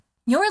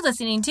You're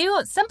listening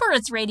to Simple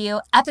Roots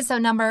Radio,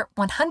 episode number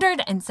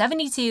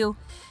 172.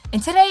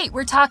 And today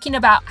we're talking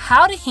about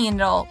how to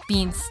handle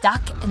being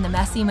stuck in the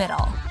messy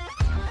middle.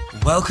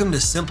 Welcome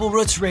to Simple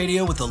Roots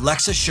Radio with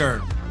Alexa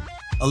Schirm.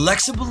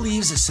 Alexa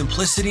believes that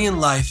simplicity in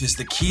life is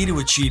the key to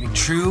achieving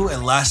true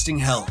and lasting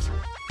health.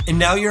 And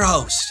now your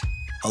host,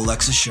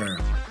 Alexa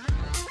Schirm.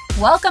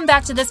 Welcome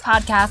back to this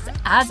podcast.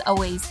 As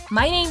always,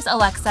 my name's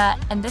Alexa,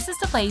 and this is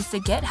the place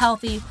to get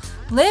healthy,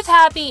 live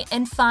happy,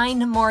 and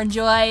find more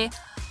joy.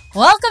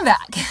 Welcome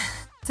back.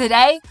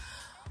 Today,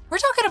 we're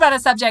talking about a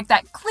subject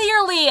that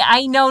clearly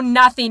I know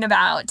nothing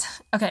about.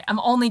 Okay, I'm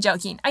only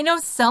joking. I know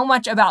so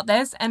much about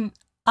this, and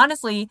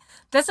honestly,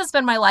 this has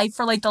been my life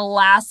for like the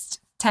last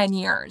 10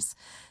 years.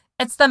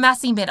 It's the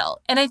messy middle,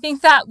 and I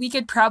think that we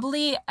could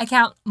probably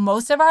account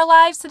most of our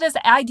lives to this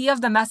idea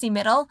of the messy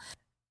middle.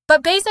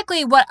 But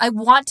basically where I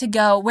want to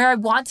go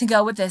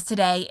with this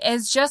today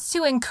is just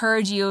to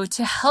encourage you,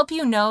 to help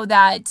you know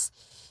that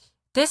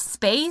this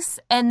space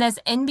and this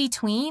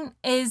in-between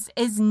is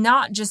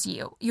not just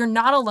you. You're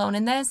not alone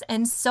in this,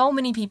 and so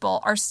many people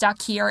are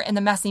stuck here in the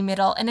messy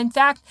middle. And in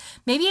fact,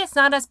 maybe it's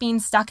not us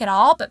being stuck at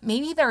all, but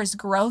maybe there's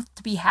growth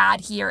to be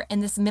had here in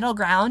this middle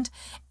ground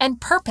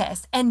and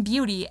purpose and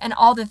beauty and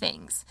all the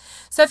things.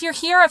 So if you're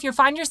here, if you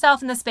find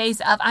yourself in the space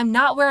of I'm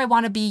not where I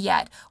want to be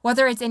yet,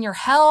 whether it's in your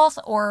health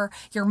or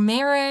your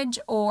marriage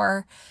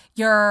or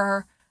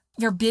your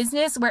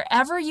business,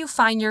 wherever you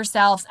find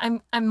yourselves,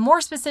 I'm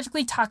more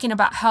specifically talking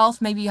about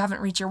health. Maybe you haven't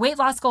reached your weight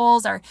loss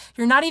goals, or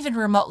you're not even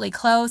remotely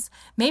close.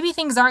 Maybe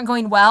things aren't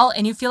going well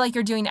and you feel like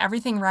you're doing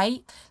everything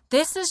right.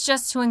 This is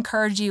just to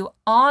encourage you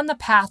on the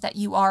path that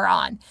you are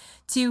on,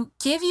 to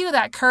give you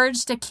that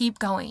courage to keep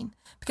going.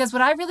 Because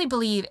what I really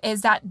believe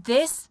is that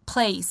this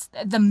place,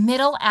 the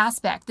middle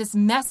aspect, this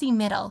messy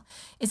middle,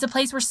 is a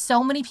place where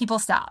so many people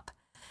stop.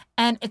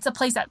 And it's a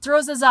place that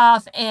throws us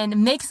off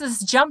and makes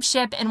us jump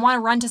ship and want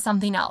to run to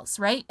something else,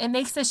 right? It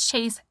makes us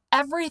chase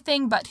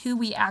everything but who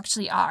we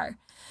actually are.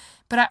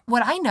 But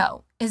what I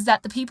know is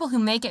that the people who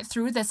make it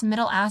through this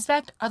middle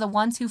aspect are the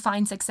ones who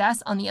find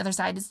success on the other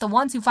side. It's the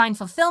ones who find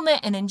fulfillment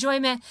and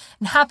enjoyment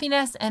and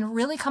happiness and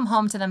really come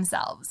home to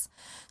themselves.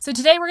 So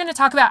today we're going to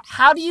talk about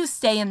how do you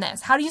stay in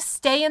this? How do you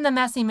stay in the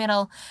messy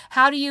middle?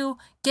 How do you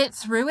get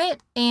through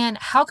it? And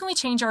how can we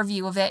change our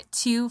view of it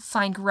to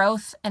find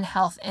growth and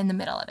health in the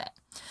middle of it?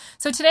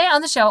 So today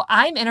on the show,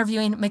 I'm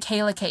interviewing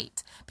Michaela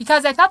Kate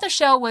because I thought the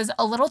show was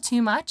a little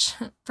too much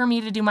for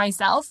me to do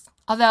myself,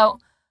 although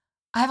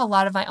I have a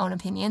lot of my own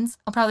opinions.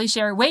 I'll probably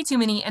share way too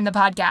many in the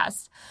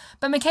podcast.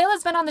 But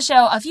Michaela's been on the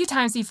show a few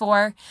times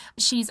before.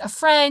 She's a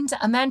friend,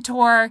 a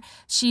mentor.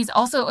 She's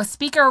also a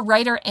speaker,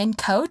 writer, and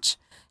coach.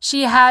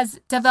 She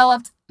has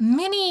developed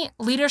many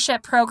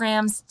leadership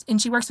programs,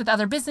 and she works with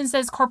other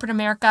businesses, corporate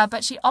America,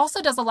 but she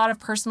also does a lot of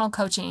personal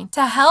coaching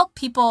to help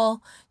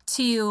people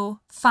to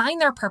find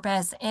their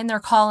purpose and their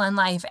call in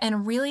life,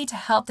 and really to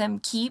help them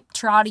keep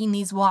trotting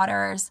these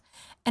waters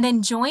and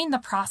enjoying the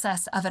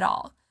process of it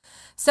all.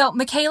 So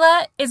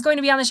Michaela is going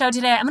to be on the show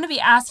today. I'm going to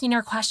be asking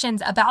her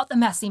questions about the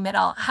messy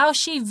middle, how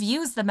she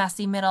views the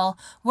messy middle,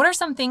 what are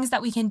some things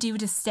that we can do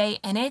to stay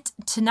in it,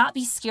 to not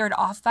be scared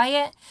off by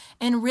it,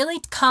 and really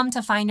come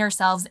to find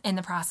ourselves in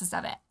the process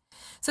of it.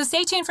 So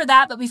stay tuned for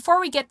that. But before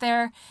we get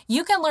there,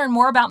 you can learn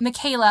more about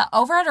Michaela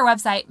over at our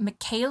website,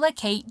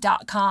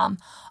 michaelakate.com.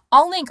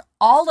 I'll link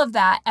all of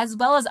that, as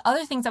well as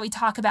other things that we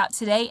talk about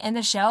today in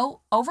the show,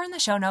 over in the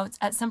show notes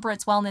at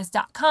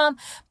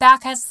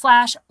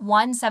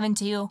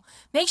simplerootswellness.com/172.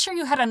 Make sure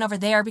you head on over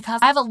there because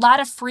I have a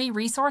lot of free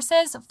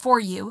resources for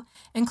you,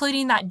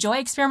 including that Joy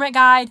Experiment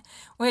Guide,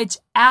 which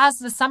as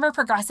the summer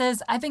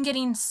progresses, I've been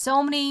getting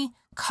so many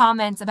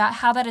comments about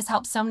how that has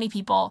helped so many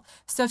people.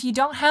 So if you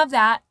don't have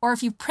that, or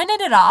if you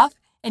printed it off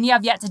and you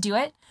have yet to do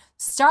it,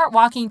 start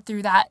walking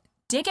through that.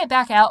 Dig it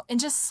back out and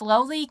just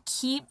slowly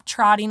keep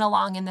trotting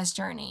along in this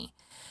journey.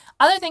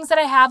 Other things that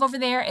I have over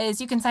there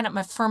is you can sign up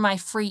for my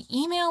free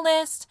email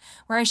list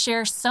where I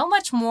share so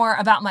much more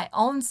about my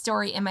own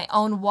story and my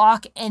own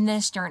walk in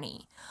this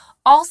journey.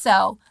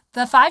 Also,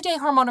 the 5-day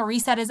hormonal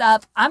reset is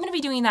up. I'm going to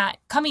be doing that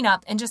coming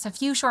up in just a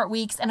few short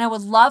weeks, and I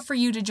would love for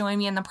you to join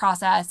me in the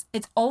process.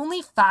 It's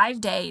only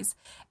 5 days.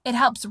 It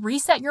helps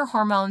reset your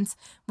hormones,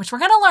 which we're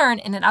going to learn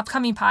in an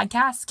upcoming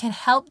podcast can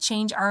help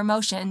change our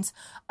emotions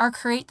or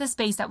create the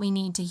space that we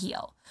need to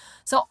heal.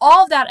 So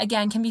all of that,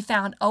 again, can be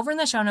found over in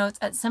the show notes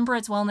at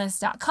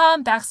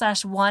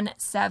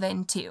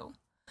simplerootswellness.com/172.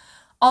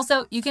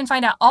 Also, you can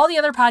find out all the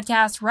other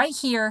podcasts right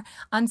here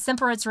on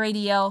Simple Roots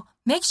Radio.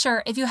 Make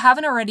sure, if you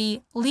haven't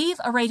already,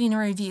 leave a rating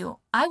and review.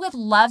 I would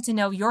love to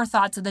know your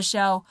thoughts of the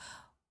show,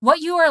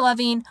 what you are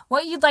loving,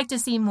 what you'd like to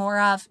see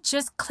more of.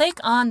 Just click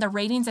on the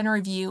ratings and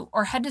review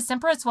or head to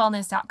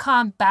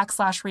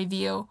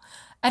simplerootswellness.com/review.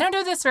 I don't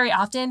do this very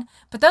often,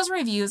 but those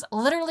reviews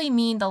literally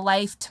mean the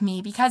life to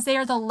me because they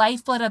are the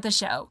lifeblood of the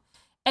show.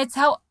 It's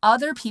how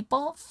other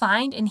people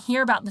find and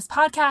hear about this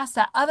podcast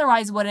that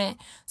otherwise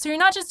wouldn't. So you're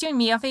not just doing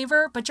me a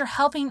favor, but you're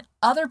helping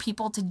other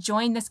people to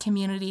join this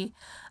community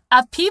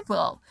of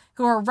people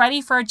who are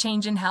ready for a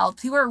change in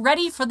health, who are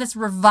ready for this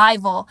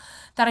revival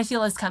that I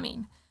feel is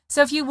coming.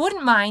 So if you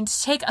wouldn't mind,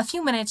 take a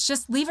few minutes,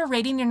 just leave a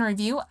rating and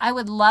review. I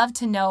would love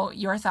to know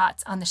your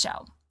thoughts on the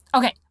show.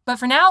 Okay, but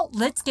for now,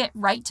 let's get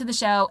right to the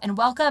show and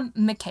welcome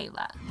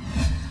Michaela.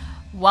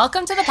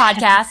 Welcome to the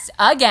podcast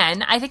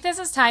again. I think this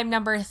is time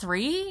number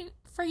 3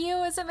 for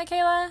you. Is it,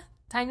 Michaela?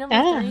 Time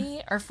number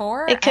 3 or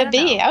 4? It could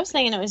be. I was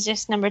thinking it was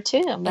just number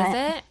 2. But is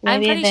it?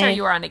 I'm pretty sure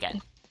you were on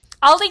again.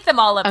 I'll link them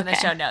all up in the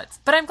show notes.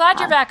 But I'm glad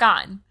you're back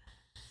on.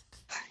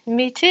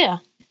 Me too.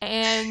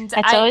 And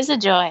it's always a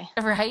joy.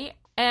 Right?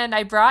 And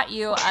I brought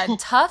you a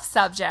tough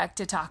subject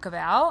to talk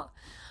about.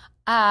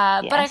 But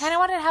I kind of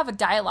wanted to have a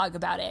dialogue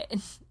about it.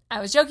 And I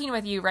was joking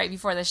with you right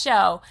before the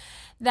show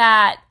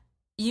that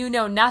you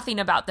know nothing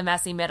about the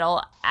messy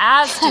middle,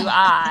 as do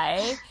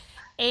I.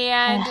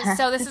 And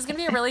so this is going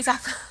to be a really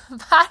tough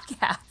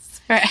podcast.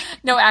 Right.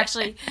 No,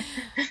 actually,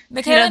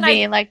 Michaela and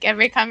I, like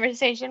every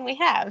conversation we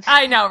have.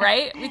 I know,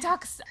 right? We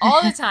talk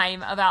all the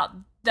time about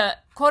the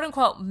quote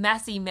unquote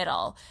messy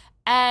middle.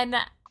 And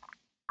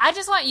I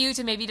just want you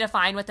to maybe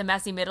define what the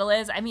messy middle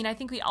is. I mean, I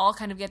think we all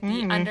kind of get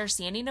the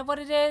understanding of what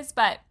it is,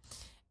 but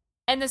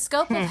in the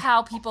scope of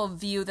how people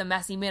view the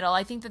messy middle,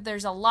 I think that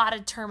there's a lot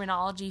of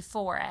terminology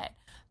for it.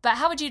 But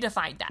how would you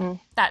define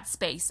that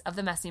space of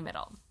the messy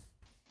middle?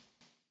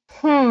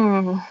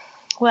 Well,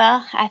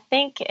 I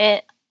think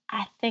a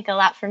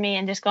lot for me,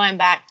 and just going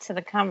back to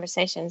the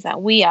conversations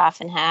that we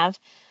often have,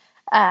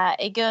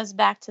 it goes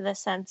back to the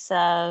sense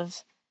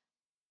of,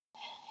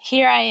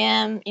 here I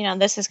am,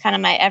 this is kind of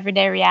my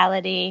everyday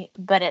reality,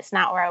 but it's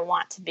not where I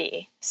want to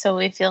be. So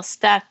we feel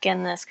stuck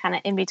in this kind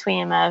of in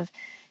between of,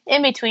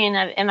 am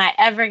I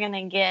ever going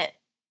to get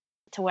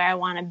to where I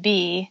want to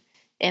be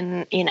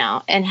and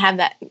have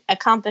that,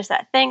 accomplish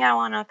that thing I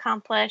want to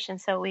accomplish. And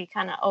so we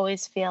kind of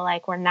always feel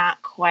like we're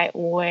not quite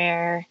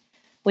where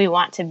we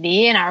want to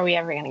be. And are we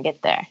ever going to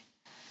get there?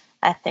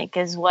 I think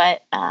is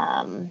what,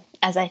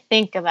 as I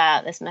think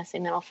about this messy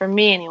middle, for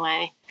me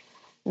anyway,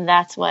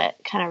 that's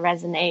what kind of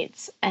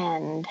resonates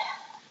and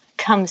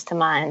comes to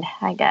mind,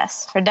 I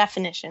guess, for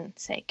definition's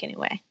sake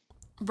anyway.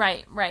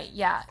 Right.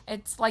 Yeah.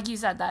 It's like you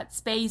said, that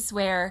space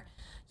where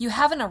you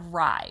haven't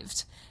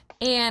arrived.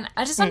 And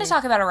I just want to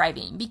talk about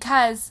arriving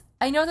because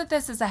I know that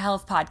this is a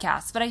health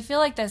podcast, but I feel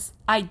like this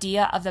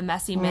idea of the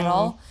messy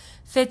middle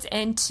fits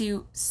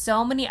into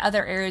so many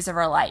other areas of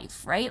our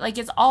life, right? Like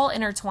it's all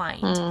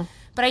intertwined.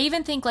 But I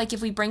even think like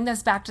if we bring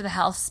this back to the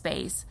health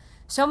space,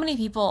 so many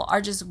people are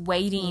just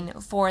waiting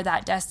for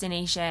that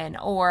destination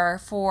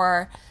or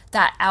for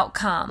that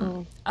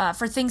outcome,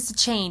 for things to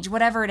change,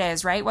 whatever it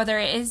is, right? Whether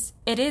it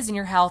is in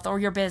your health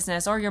or your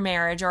business or your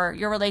marriage or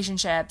your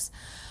relationships.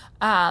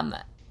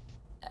 But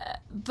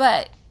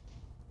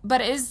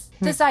is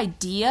this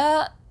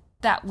idea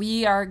that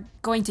we are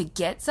going to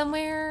get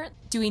somewhere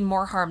doing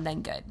more harm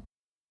than good?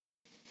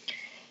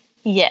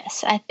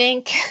 Yes, I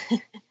think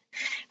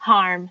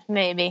harm,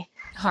 maybe.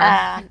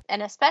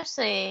 And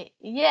especially,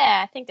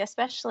 I think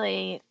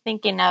especially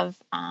thinking of,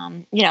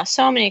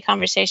 so many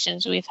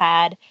conversations we've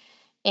had,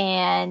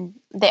 and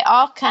they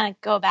all kind of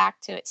go back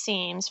to, it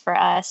seems for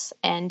us,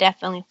 and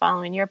definitely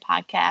following your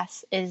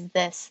podcast, is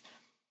this,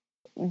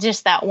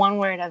 just that one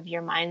word of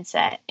your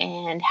mindset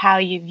and how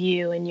you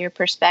view and your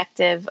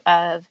perspective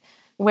of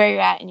where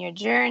you're at in your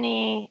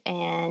journey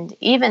and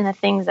even the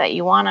things that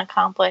you want to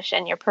accomplish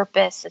and your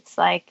purpose. It's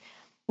like,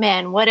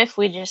 man, what if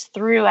we just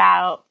threw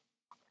out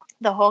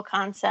the whole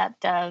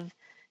concept of,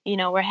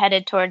 we're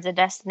headed towards a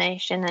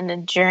destination and a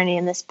journey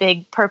and this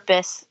big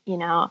purpose,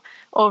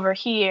 over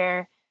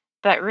here,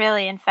 but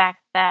really, in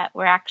fact, that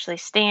we're actually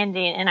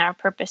standing in our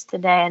purpose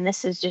today. And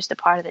this is just a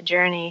part of the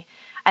journey.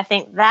 I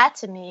think that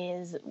to me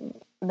is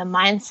the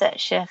mindset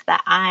shift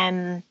that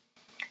I'm,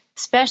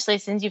 especially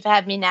since you've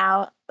had me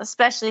now,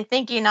 especially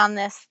thinking on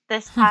this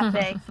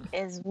topic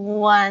is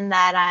one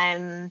that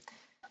I'm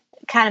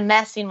kind of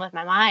messing with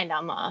my mind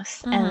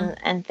almost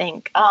and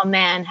think, oh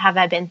man, have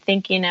I been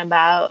thinking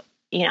about,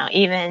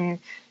 even,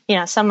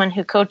 someone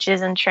who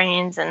coaches and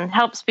trains and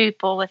helps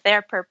people with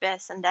their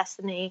purpose and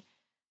destiny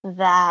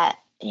that,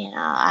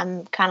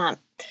 I'm kind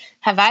of,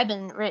 have I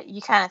been,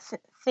 you kind of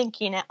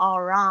thinking it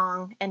all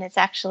wrong, and it's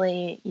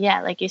actually,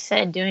 like you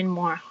said, doing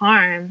more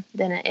harm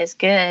than it is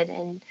good.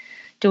 And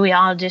do we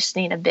all just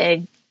need a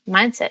big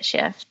mindset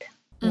shift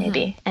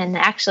maybe? And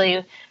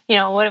actually,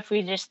 what if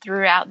we just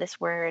threw out this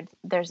word,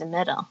 there's a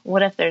middle?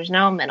 What if there's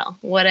no middle?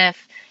 What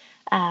if,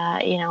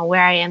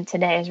 where I am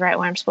today is right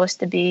where I'm supposed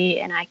to be,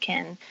 and I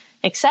can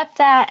accept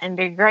that and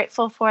be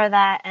grateful for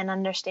that and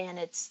understand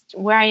it's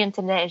where I am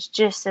today is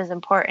just as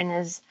important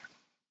as,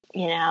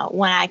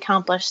 when I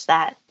accomplish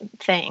that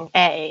thing,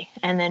 A,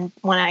 and then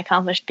when I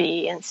accomplish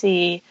B and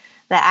C,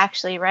 that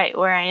actually right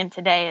where I am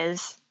today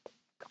is,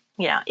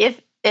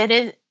 if it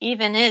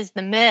is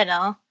the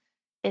middle,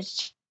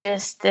 it's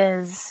just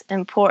as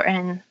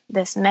important.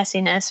 This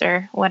messiness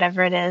or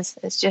whatever it is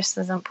just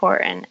as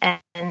important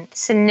and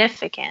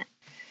significant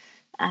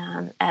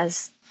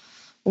as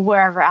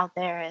wherever out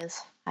there is,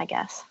 I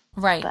guess.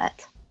 Right.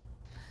 But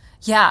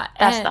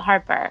that's the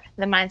hard part,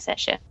 the mindset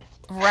shift.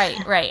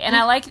 Right. And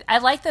I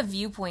like the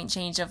viewpoint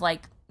change of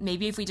like,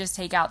 maybe if we just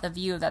take out the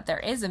view that there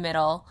is a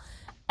middle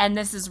and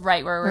this is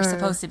right where we're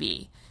supposed to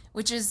be,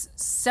 which is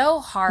so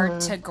hard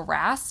to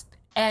grasp.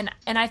 And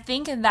I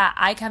think that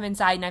I come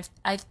inside, and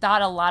I've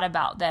thought a lot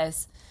about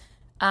this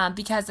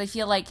because I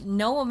feel like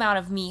no amount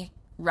of me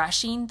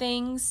rushing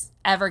things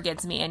ever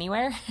gets me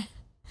anywhere.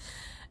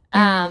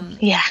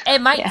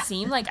 It might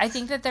seem like, I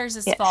think that there's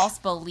this false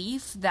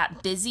belief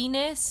that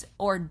busyness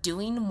or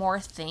doing more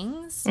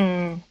things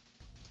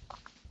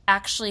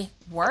actually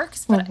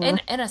works. But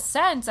in a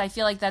sense, I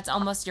feel like that's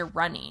almost your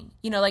running,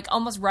 like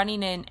almost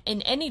running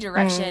in any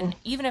direction,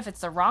 even if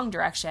it's the wrong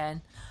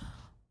direction,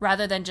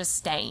 rather than just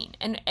staying.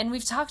 And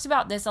we've talked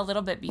about this a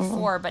little bit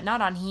before, but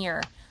not on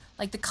here.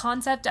 Like the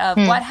concept of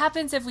what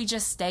happens if we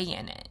just stay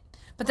in it.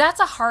 But that's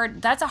a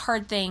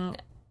hard thing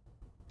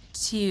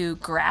to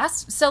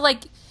grasp. So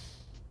like,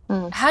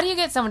 how do you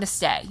get someone to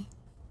stay?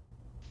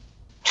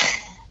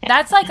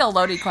 That's like a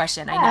loaded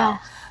question, I know.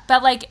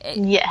 But like,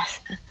 yes.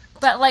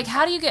 But like,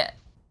 how do you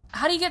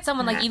get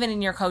someone, like even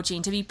in your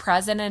coaching, to be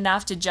present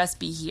enough to just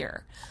be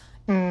here?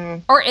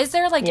 Or is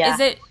there like,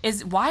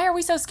 why are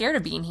we so scared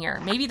of being here?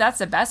 Maybe that's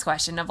the best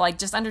question, of like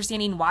just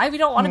understanding why we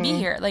don't want to be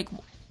here. Like,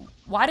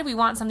 why do we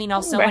want something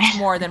else so much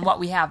more than what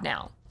we have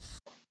now?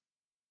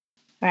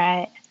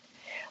 Right.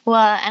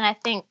 Well, and I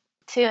think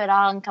too, it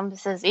all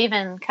encompasses,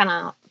 even kind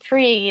of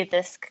pre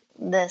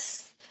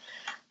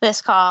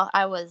this call,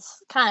 I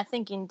was kind of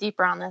thinking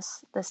deeper on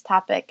this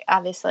topic,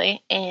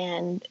 obviously,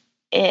 and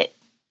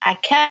I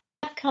kept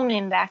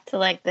coming back to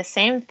like the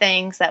same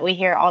things that we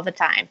hear all the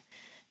time,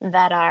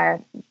 that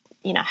are,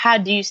 how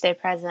do you stay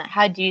present?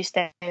 How do you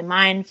stay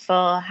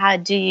mindful? How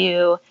do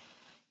you,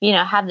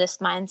 have this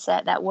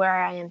mindset that where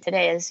I am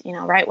today is,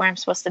 right where I'm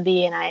supposed to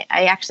be, and I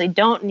actually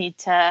don't need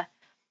to,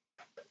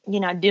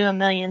 do a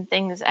million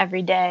things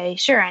every day.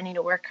 Sure, I need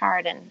to work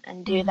hard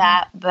and do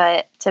that,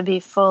 but to be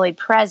fully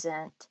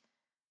present.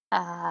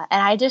 And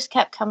I just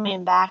kept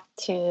coming back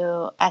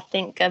to, I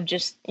think of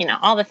just,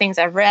 all the things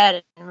I've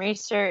read and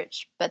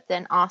researched, but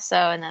then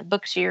also in the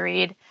books you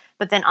read,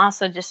 but then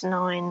also just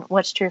knowing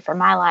what's true for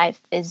my life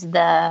is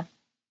the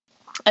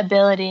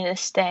ability to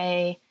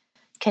stay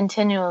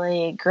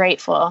continually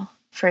grateful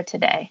for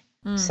today.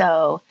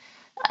 So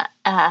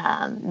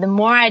the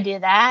more I do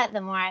that,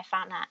 the more I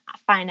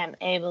find I'm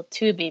able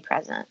to be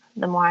present.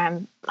 The more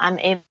I'm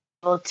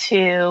able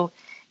to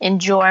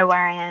enjoy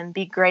where I am,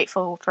 be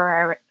grateful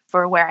for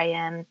where I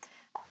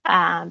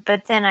am.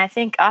 But then I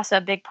think also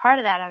a big part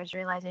of that I was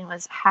realizing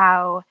was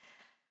how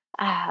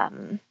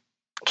can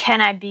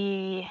I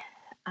be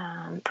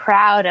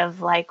proud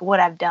of like what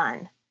I've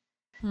done?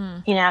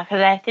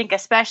 Because I think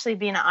especially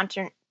being an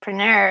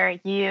entrepreneur,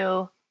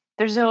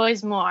 there's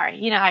always more.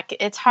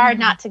 It's hard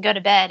not to go to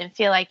bed and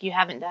feel like you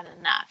haven't done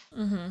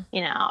enough.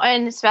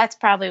 And so that's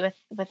probably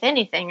with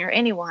anything or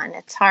anyone.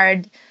 It's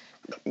hard.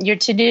 Your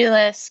to-do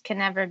list can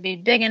never be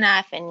big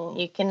enough, and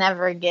you can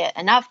never get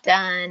enough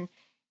done.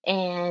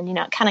 And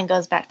it kind of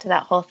goes back to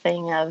that whole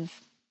thing of,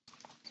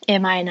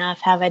 am I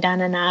enough? Have I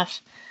done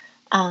enough?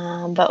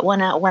 But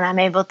when I'm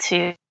able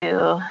to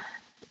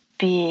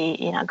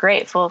be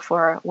grateful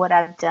for what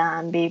I've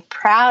done, be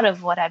proud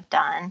of what I've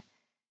done,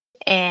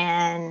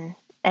 and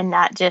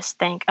not just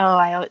think,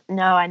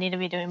 I need to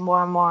be doing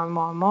more and more and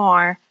more and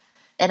more.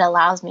 It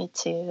allows me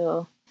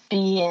to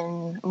be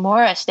in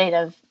more a state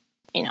of,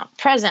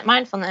 present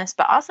mindfulness,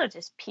 but also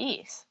just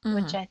peace,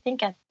 which I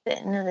think at the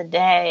end of the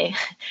day,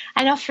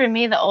 I know for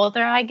me, the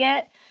older I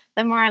get,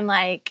 the more I'm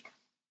like,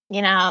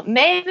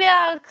 maybe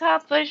I'll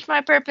accomplish my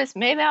purpose,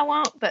 maybe I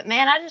won't, but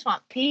man, I just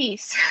want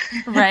peace.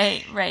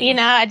 Right.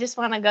 I just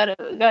want to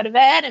go to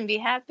bed and be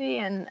happy,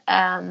 and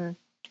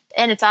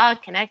it's all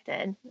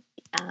connected,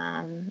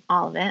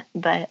 all of it.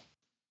 But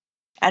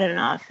I don't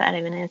know if that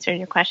even answered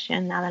your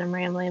question now that I'm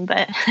rambling,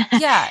 but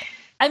yeah.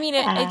 I mean,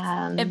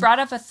 it brought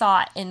up a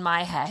thought in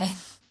my head,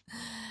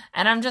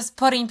 and I'm just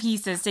putting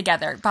pieces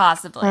together,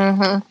 possibly.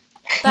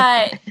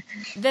 But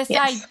this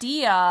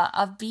idea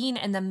of being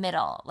in the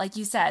middle, like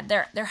you said,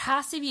 there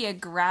has to be a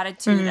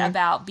gratitude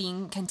about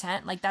being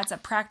content. Like that's a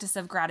practice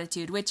of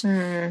gratitude, which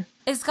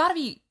it's got to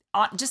be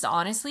just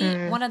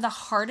honestly one of the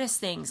hardest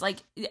things. Like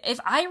if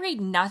I read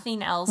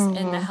nothing else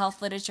in the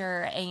health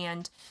literature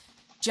and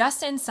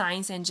just in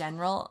science in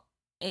general,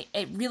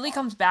 it really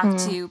comes back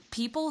to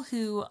people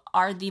who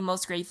are the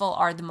most grateful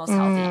are the most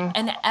healthy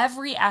in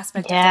every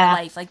aspect of their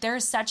life. Like there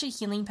is such a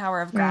healing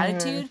power of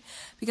gratitude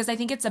because I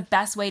think it's the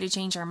best way to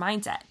change our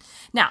mindset.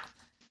 Now,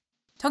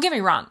 don't get me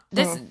wrong.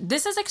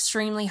 This is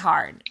extremely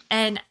hard.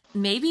 And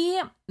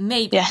maybe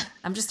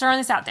I'm just throwing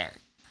this out there.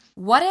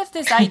 What if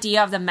this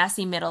idea of the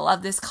messy middle,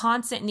 of this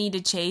constant need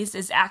to chase,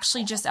 is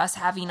actually just us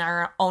having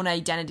our own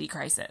identity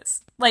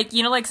crisis? Like,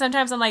 like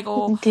sometimes I'm like,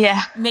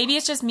 maybe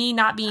it's just me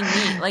not being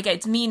me. Like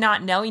it's me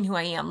not knowing who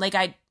I am. Like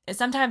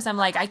sometimes I'm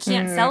like, I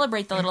can't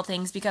celebrate the little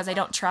things because I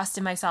don't trust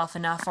in myself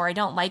enough, or I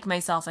don't like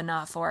myself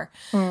enough, or,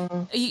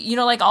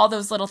 like all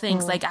those little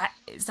things. Like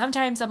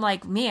sometimes I'm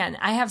like, man,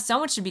 I have so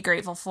much to be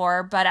grateful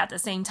for, but at the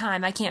same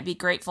time, I can't be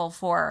grateful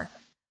for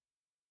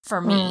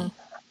me.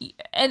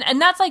 And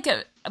that's like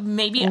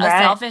maybe a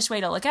selfish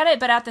way to look at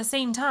it. But at the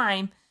same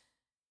time,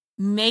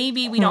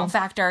 maybe we don't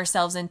factor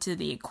ourselves into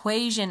the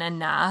equation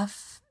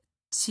enough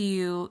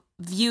to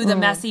view the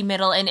messy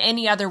middle in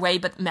any other way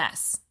but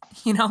mess,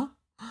 you know?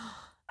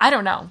 I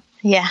don't know.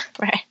 Yeah,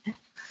 right.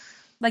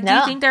 Like, do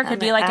you think there could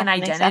be like an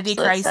identity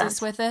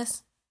crisis with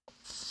this?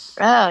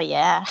 Oh,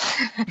 yeah.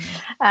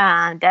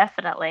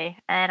 Definitely.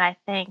 And I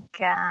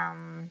think,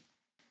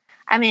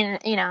 I mean,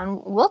 you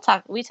know,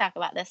 we talk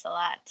about this a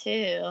lot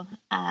too.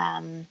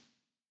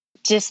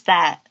 Just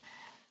that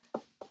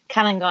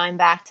kind of going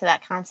back to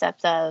that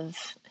concept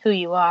of who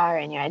you are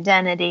and your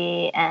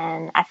identity.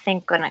 And I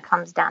think when it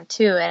comes down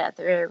to it, at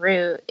the very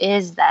root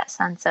is that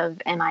sense of,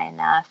 am I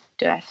enough?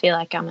 Do I feel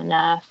like I'm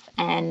enough?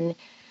 And,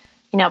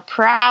 you know,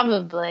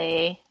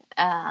 probably, you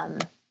know,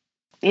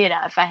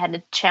 if I had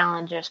to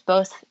challenge us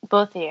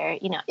both here,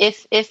 you know,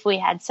 if we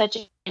had such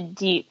a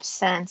deep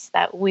sense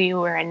that we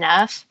were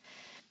enough,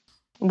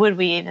 would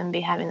we even be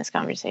having this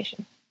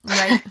conversation?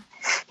 Right.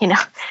 You know,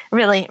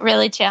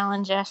 really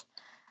challenge us.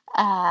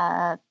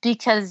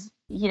 Because,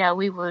 you know,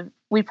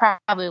 we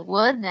probably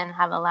would then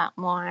have a lot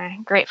more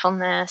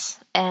gratefulness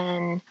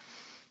and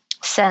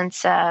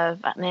sense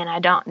of, man, I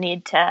don't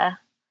need to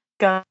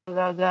go,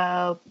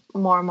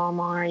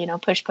 more, you know,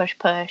 push.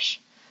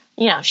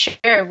 You know,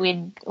 sure,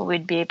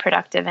 we'd be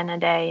productive in a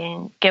day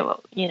and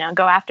go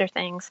after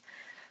things.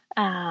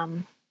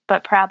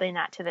 But probably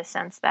not to the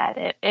sense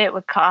that it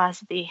would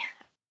cause the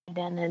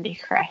identity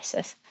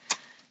crisis,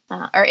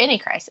 or any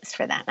crisis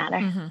for that matter.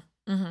 Mm-hmm.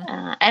 Mm-hmm.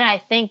 And I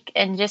think,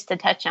 and just to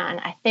touch on,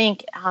 I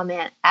think, oh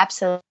man,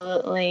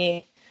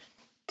 absolutely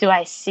do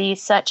I see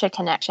such a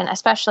connection,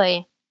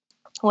 especially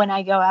when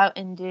I go out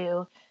and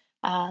do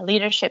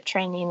leadership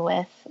training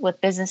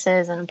with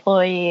businesses and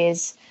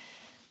employees.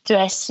 Do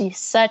I see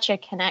such a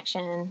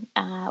connection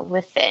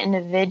with the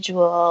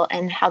individual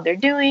and how they're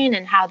doing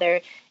and how they're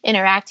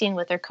interacting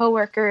with their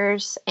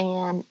coworkers?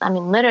 And I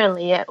mean,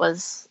 literally, it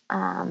was,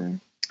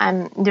 I'm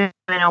doing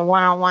a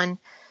one-on-one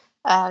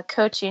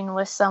coaching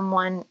with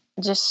someone,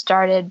 just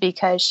started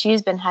because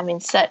she's been having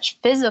such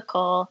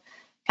physical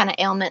kind of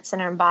ailments in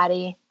her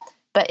body.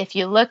 But if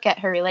you look at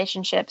her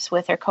relationships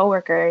with her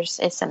coworkers,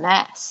 it's a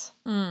mess,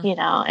 you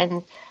know,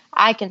 and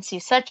I can see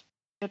such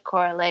a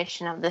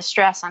correlation of the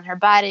stress on her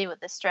body with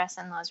the stress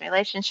in those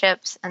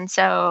relationships. And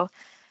so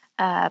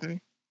I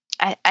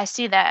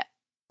see that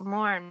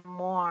more and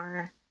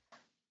more,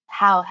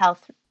 how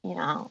health, you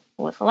know,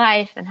 with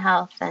life and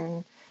health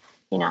and,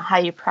 you know, how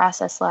you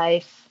process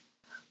life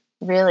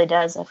really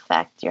does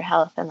affect your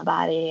health in the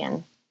body.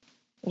 And,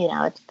 you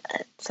know,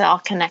 it's all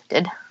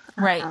connected.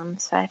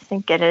 Right. So I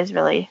think it is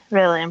really,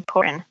 really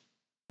important.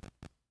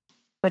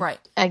 But right.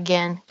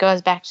 Again,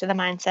 goes back to the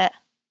mindset.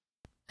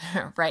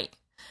 Right.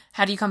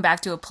 How do you come back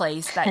to a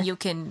place that you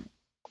can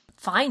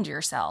find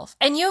yourself?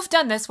 And you've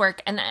done this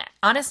work. And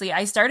honestly,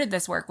 I started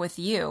this work with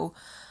you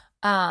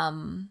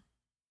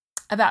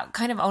about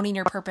kind of owning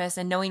your purpose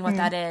and knowing what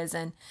that is.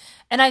 And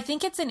I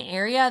think it's an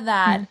area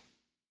that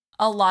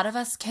a lot of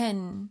us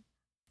can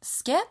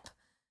skip.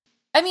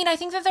 I mean, I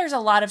think that there's a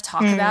lot of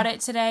talk about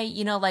it today,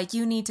 you know, like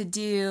you need to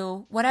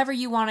do whatever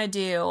you want to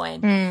do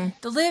and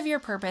to live your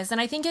purpose. And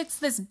I think it's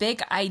this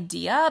big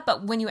idea,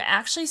 but when you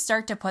actually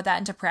start to put that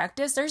into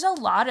practice, there's a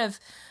lot of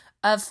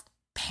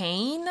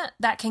pain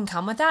that can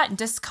come with that and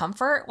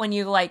discomfort when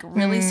you like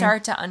really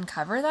start to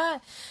uncover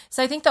that.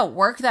 So I think the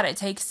work that it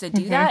takes to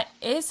do that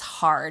is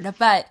hard,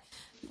 but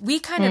we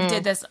kind of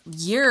did this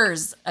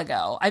years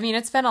ago. I mean,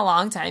 it's been a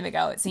long time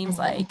ago. It seems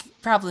like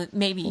probably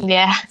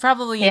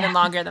even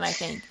longer than I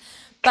think.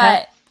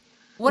 But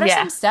what are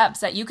some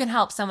steps that you can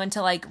help someone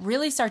to like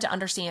really start to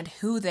understand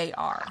who they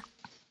are?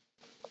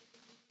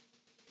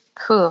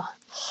 Cool.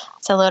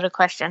 It's a loaded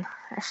question.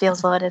 It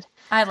feels loaded.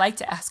 I like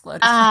to ask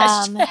loaded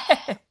questions.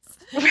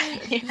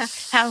 Yeah.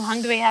 How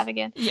long do we have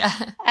again? Yeah.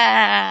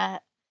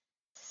 I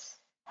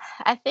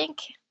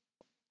think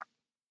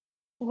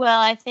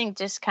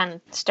just kind of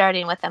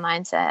starting with the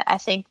mindset, I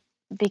think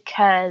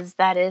because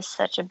that is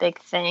such a big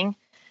thing,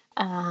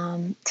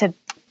 to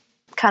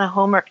kind of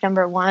homework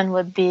number one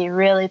would be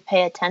really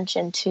pay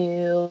attention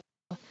to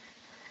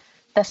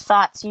the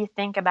thoughts you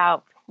think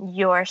about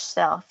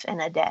yourself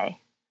in a day.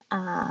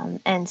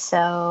 And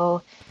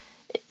so,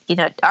 you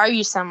know, are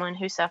you someone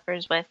who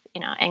suffers with,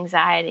 you know,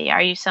 anxiety?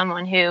 Are you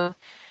someone who,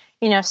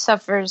 you know,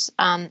 suffers,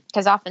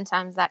 because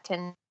oftentimes that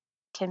can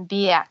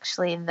be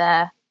actually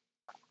the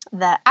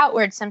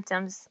outward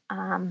symptoms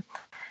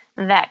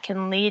that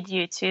can lead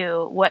you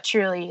to what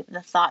truly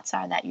the thoughts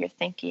are that you're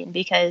thinking,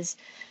 because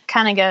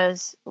kind of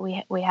goes,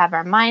 we have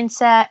our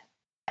mindset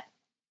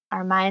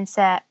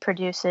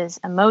produces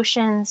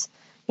emotions,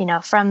 you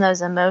know, from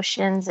those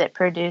emotions it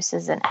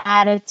produces an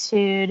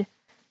attitude,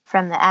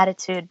 from the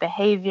attitude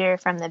behavior,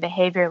 from the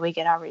behavior we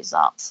get our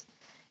results.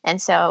 And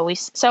so we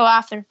so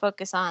often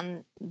focus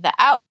on the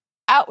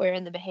outward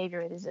and the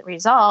behavior is the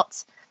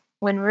results,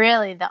 when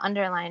really the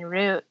underlying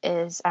root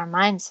is our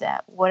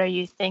mindset. What are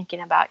you thinking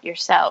about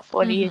yourself?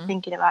 What are you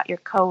thinking about your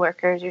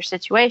coworkers, your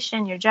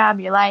situation, your job,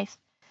 your life?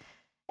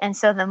 And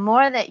so the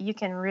more that you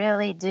can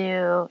really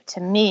do,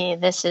 to me,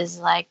 this is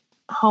like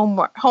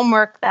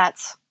homework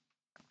that's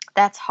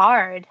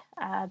hard,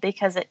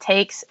 because it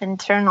takes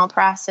internal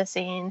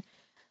processing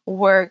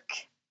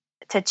work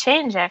to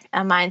change a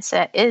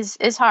mindset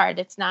is hard.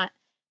 It's not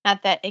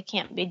that it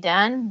can't be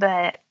done,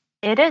 but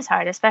it is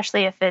hard,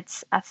 especially if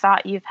it's a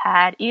thought you've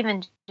had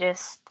even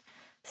just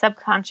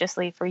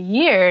subconsciously for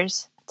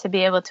years. To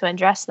be able to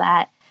address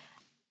that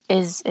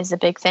is a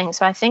big thing.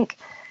 So I think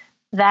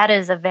that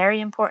is a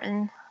very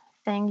important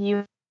thing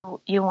you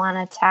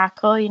want to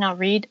tackle.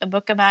 Read a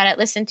book about it,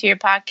 listen to your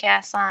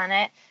podcasts on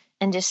it,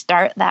 and just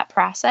start that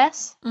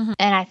process. Mm-hmm.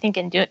 And I think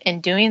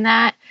in doing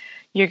that,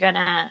 you're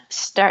gonna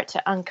start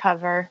to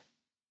uncover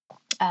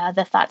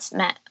the thoughts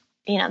that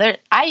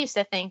I used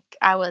to think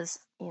I was,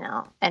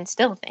 and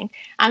still think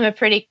I'm a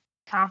pretty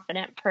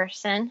confident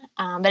person.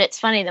 But it's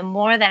funny, the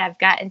more that I've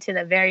got into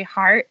the very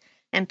heart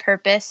and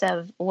purpose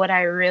of what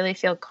I really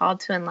feel called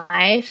to in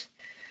life,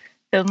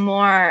 the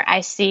more I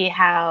see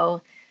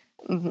how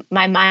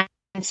my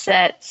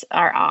mindsets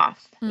are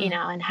off,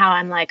 and how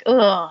I'm like,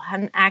 oh,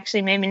 I'm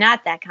actually maybe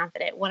not that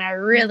confident when I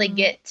really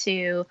get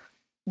to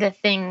the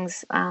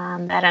things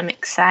that I'm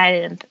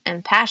excited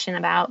and passionate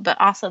about,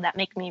 but also that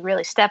make me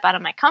really step out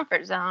of my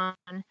comfort zone.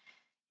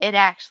 It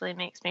actually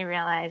makes me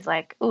realize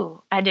like,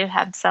 ooh, I do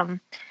have some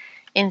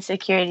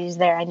insecurities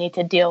there I need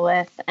to deal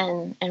with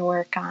and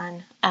work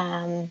on.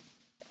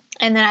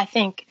 And then I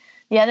think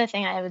the other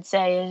thing I would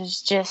say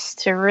is just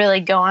to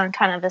really go on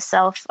kind of a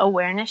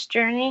self-awareness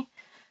journey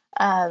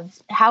of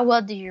how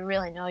well do you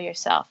really know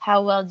yourself?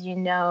 How well do you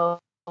know,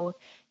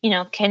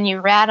 can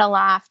you rattle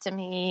off to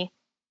me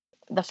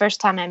the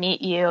first time I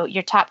meet you,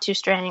 your top 2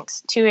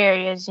 strengths, 2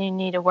 areas you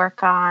need to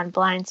work on,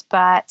 blind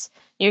spots,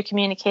 your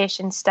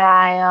communication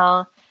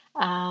style,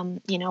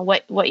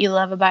 what you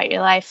love about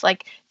your life,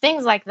 like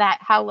things like that.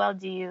 How well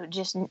do you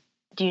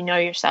know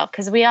yourself?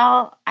 Because we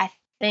all, I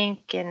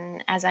think,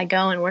 and as I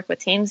go and work with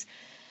teams,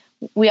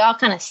 we all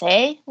kind of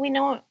say we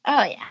know,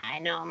 oh yeah, I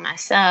know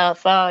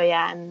myself. Oh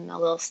yeah, I'm a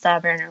little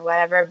stubborn or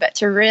whatever. But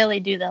to really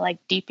do the like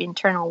deep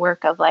internal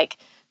work of like,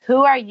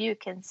 who are you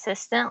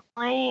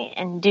consistently,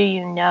 and do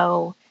you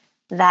know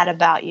that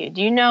about you?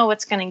 Do you know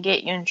what's going to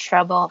get you in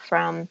trouble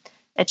from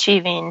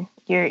achieving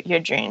your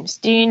dreams?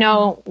 Do you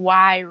know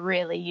why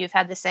really you've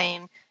had the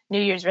same New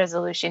Year's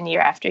resolution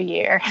year after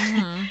year?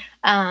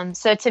 Mm-hmm.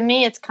 So to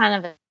me, it's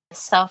kind of a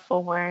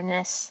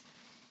self-awareness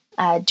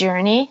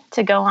journey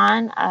to go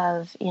on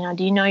of,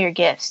 do you know your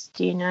gifts?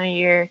 Do you know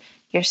your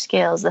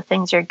skills, the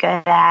things you're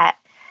good at?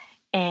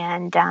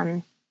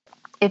 And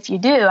if you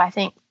do, I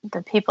think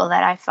the people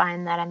that I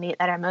find that I meet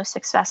that are most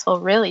successful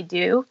really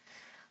do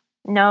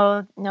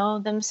know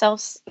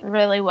themselves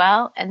really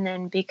well. And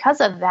then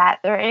because of that,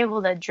 they're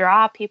able to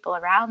draw people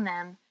around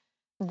them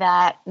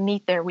that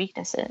meet their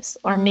weaknesses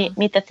or meet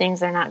the things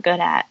they're not good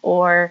at,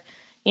 or,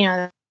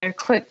 they're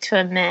quick to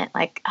admit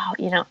like, oh,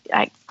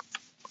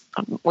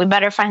 we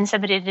better find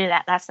somebody to do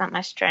that. That's not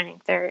my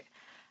strength. Or,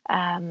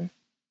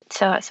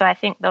 so I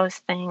think those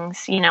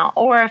things,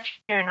 or if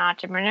you're an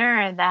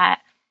entrepreneur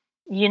that,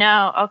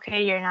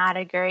 okay, you're not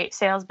a great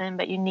salesman,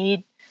 but you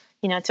need,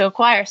 to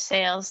acquire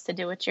sales to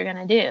do what you're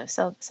going to do.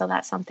 So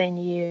that's something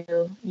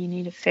you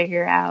need to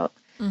figure out.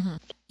 Mm-hmm.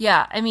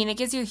 Yeah. I mean, it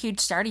gives you a huge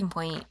starting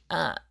point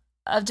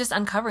of just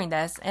uncovering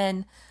this.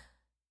 And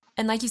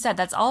like you said,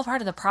 that's all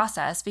part of the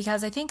process,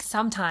 because I think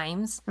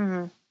sometimes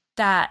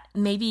that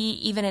maybe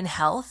even in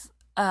health,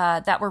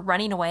 that we're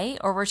running away,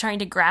 or we're trying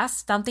to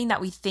grasp something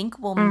that we think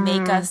will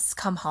make us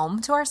come home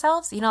to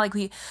ourselves. Like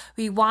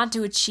we want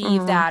to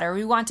achieve that, or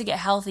we want to get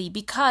healthy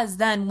because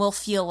then we'll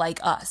feel like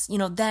us,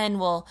 then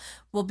we'll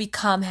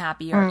become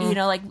happy, or,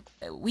 like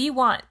we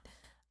want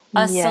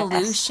a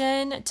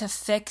solution to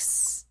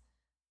fix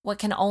what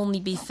can only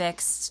be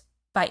fixed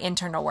by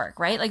internal work,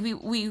 right? Like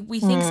we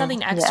think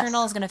something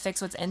external is going to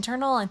fix what's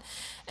internal. And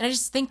I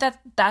just think that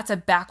that's a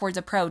backwards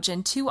approach.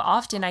 And too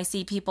often I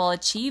see people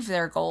achieve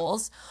their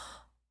goals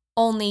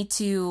only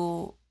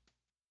to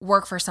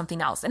work for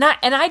something else. And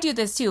I do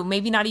this too,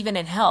 maybe not even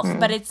in health,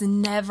 but it's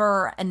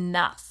never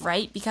enough,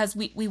 right? Because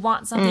we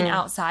want something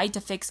outside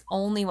to fix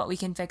only what we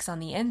can fix on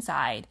the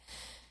inside.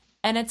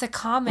 And it's a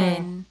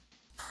common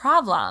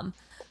problem.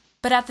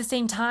 But at the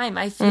same time,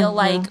 I feel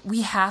like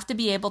we have to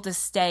be able to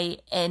stay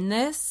in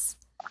this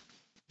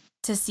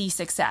to see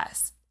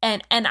success.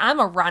 And I'm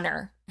a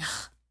runner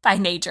by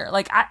nature.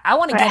 Like I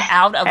want to get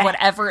out of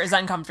whatever is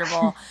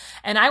uncomfortable,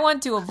 and I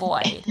want to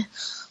avoid.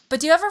 But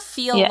do you ever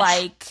feel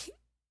like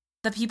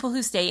the people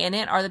who stay in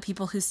it are the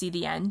people who see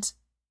the end?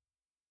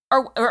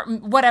 Or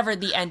whatever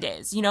the end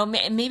is,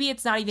 maybe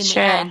it's not even the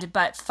end,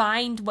 but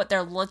find what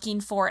they're looking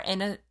for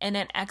in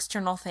an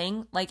external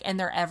thing, like in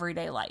their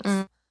everyday life.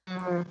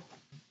 Mm-hmm.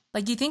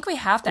 Like, do you think we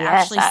have to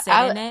actually sit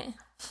in it?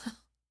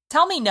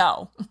 Tell me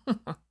no.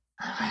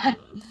 I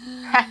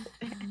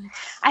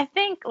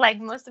think think like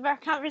most of our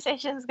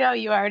conversations go,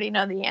 you already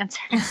know the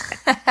answer.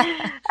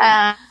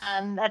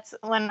 That's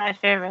one of my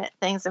favorite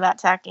things about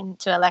talking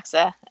to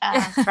Alexa,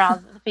 for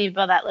all the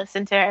people that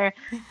listen to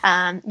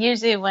her.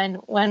 Usually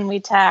when we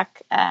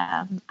talk,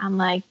 I'm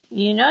like,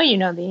 you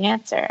know the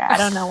answer. I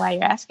don't know why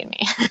you're asking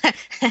me.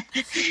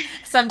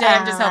 Someday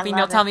I'm just hoping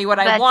you'll tell me what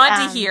I want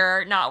to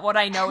hear, not what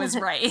I know is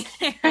right.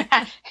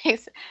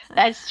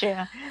 That's true.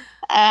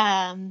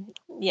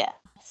 Yes,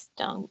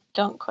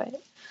 don't quit.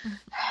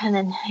 And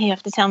then you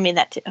have to tell me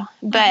that too.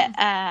 But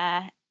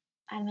I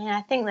mean,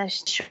 I think the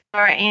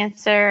short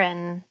answer,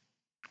 and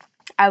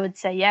I would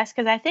say yes,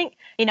 because I think,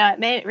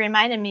 it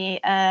reminded me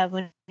of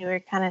when you were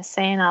kind of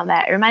saying all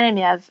that. It reminded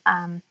me of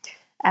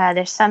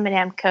there's somebody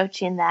I'm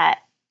coaching that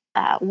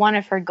one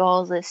of her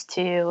goals is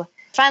to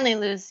finally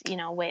lose,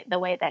 the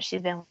weight that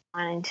she's been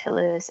wanting to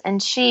lose. And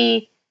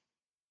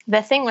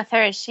the thing with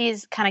her is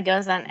she's kind of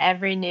goes on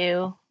every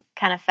new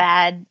kind of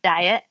fad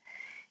diet.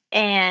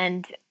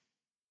 And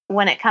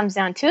when it comes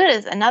down to it,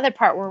 is another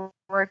part we're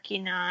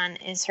working on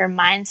is her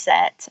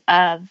mindset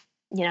of,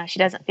 she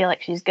doesn't feel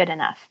like she's good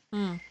enough.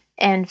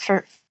 And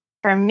for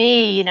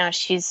me,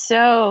 she's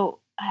so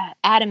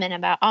adamant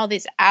about all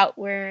these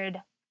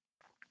outward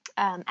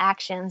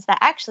actions that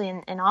actually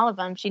in all of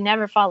them, she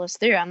never follows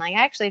through. I'm like,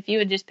 actually, if you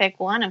would just pick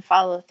one and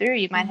follow through,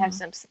 you might have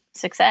some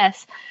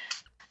success.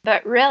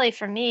 But really,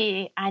 for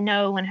me, I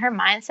know when her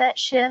mindset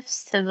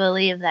shifts to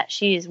believe that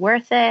she's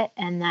worth it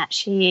and that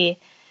she,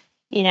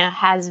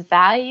 has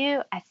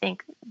value, I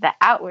think the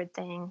outward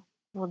thing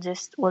will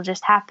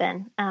just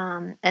happen.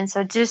 And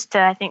so just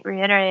to, I think,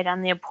 reiterate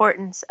on the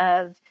importance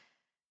of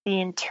the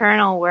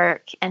internal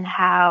work and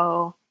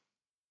how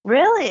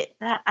really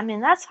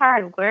that's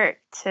hard work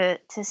to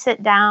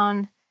sit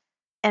down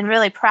and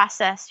really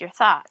process your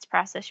thoughts,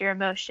 process your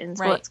emotions,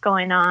 right. What's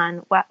going on,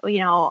 what,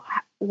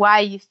 why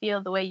you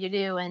feel the way you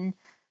do in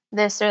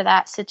this or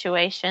that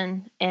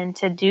situation, and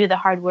to do the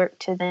hard work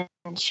to then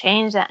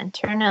change that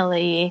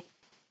internally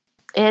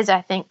is,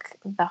 I think,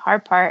 the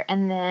hard part.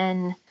 And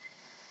then,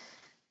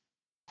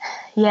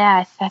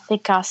 I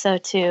think also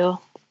to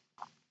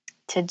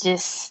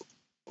just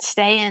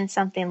stay in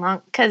something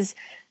long, because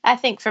I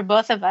think for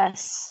both of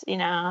us,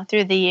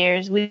 through the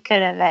years, we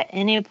could have at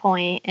any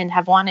point and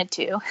have wanted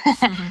to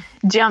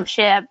jump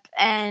ship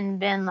and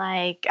been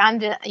like, I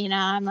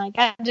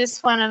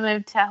just want to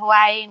move to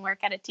Hawaii and work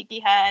at a tiki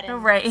hut.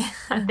 And right.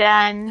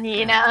 Then,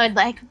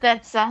 like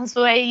that sounds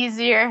way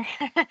easier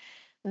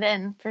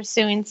than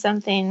pursuing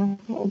something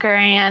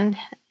grand.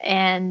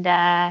 And,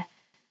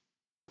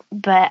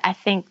 but I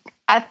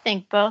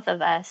think both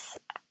of us,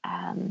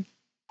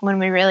 when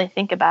we really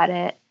think about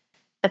it,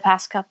 the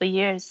past couple of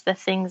years, the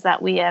things that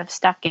we have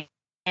stuck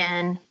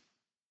in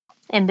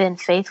and been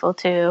faithful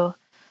to,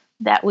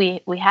 that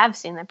we have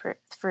seen the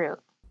fruit.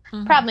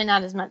 Mm-hmm. Probably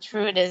not as much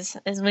fruit as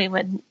we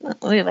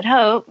would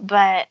hope,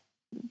 but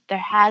there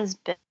has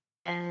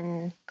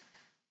been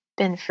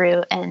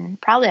fruit,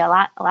 and probably a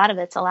lot of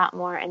it's a lot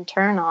more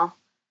internal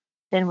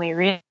than we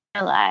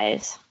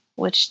realize,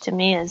 which to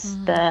me is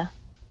the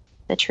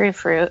true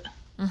fruit.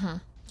 Mm-hmm.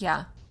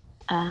 Yeah.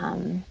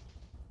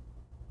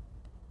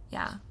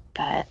 Yeah.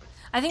 But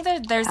I think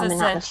that there's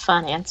not a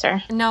fun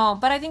answer. No,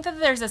 but I think that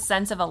there's a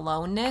sense of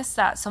aloneness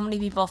that so many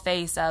people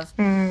face of,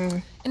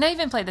 and I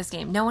even play this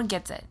game. No one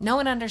gets it. No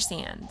one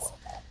understands.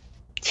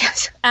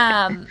 Yes.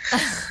 And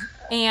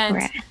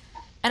right.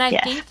 I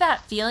think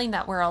that feeling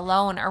that we're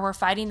alone or we're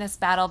fighting this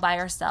battle by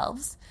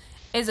ourselves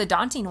is a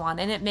daunting one,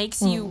 and it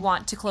makes you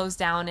want to close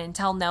down and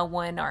tell no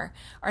one, or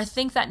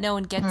think that no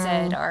one gets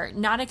it, or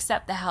not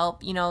accept the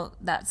help,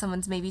 that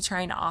someone's maybe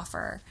trying to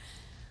offer.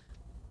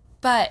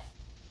 But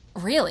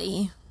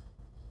really,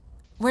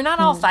 we're not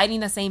all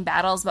fighting the same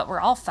battles, but we're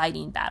all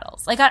fighting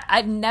battles. Like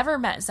I've never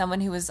met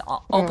someone who is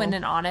open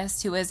and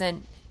honest, who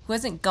isn't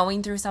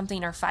going through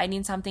something or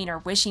fighting something or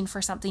wishing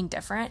for something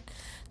different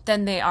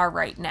than they are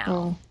right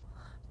now.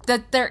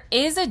 That there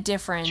is a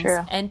difference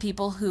in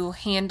people who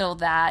handle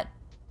that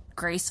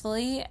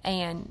gracefully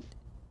and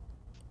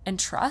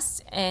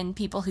trust, and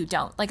people who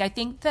don't. Like, I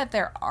think that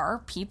there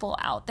are people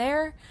out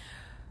there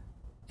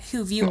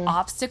who view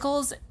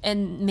obstacles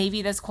and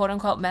maybe this quote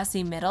unquote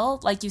messy middle,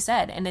 like you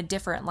said, in a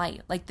different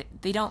light. Like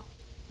they don't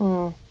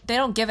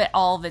give it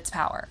all of its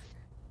power.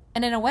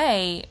 And in a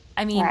way,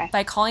 I mean,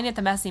 by calling it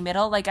the messy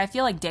middle, like I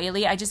feel like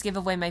daily I just give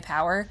away my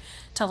power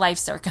to life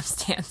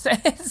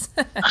circumstances.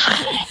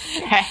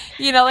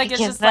 Like it's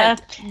just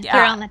like throw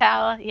on the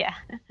towel. Yeah.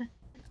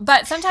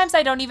 But sometimes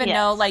I don't even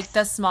know, like,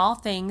 the small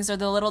things or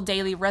the little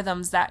daily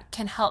rhythms that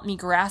can help me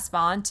grasp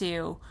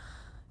onto,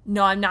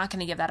 no, I'm not going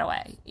to give that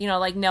away.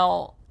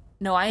 No,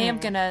 I am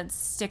going to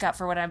stick up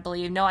for what I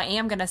believe. No, I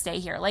am going to stay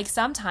here. Like,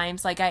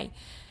 sometimes, like, I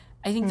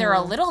think there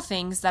are little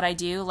things that I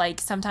do. Like,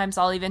 sometimes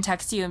I'll even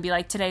text you and be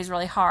like, today's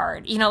really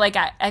hard.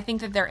 I think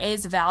that there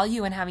is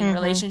value in having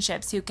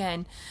relationships who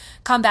can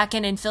come back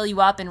in and fill you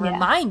up and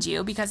remind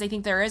you, because I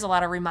think there is a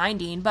lot of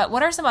reminding. But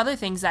what are some other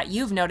things that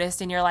you've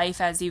noticed in your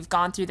life as you've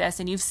gone through this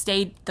and you've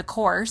stayed the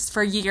course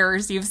for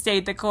years? You've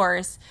stayed the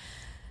course.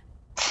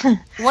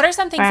 What are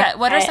some things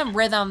what are some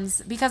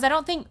rhythms? Because I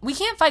don't think we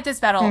can't fight this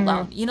battle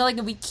alone. You know,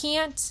 like we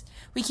can't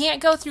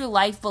go through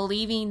life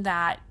believing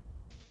that,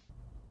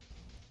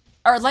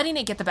 or letting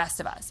it get the best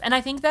of us. And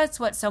I think that's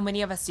what so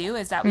many of us do,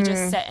 is that we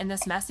just sit in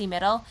this messy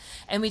middle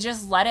and we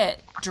just let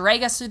it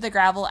drag us through the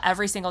gravel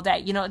every single day.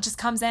 You know, it just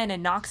comes in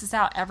and knocks us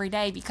out every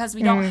day because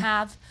we don't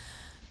have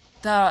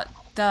the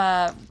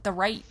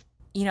right,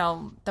 you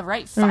know, the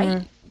right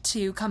fight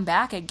to come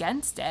back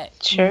against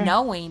it,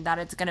 knowing that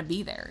it's going to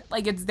be there.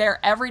 Like, it's there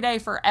every day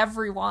for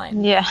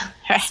everyone. Yeah.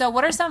 Right. So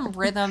what are some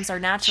rhythms or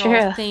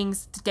natural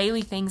things,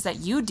 daily things that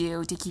you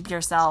do to keep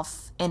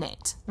yourself in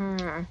it?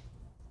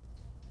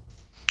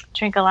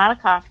 Drink a lot of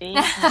coffee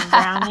and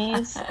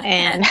brownies,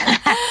 and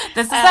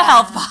this is a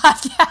health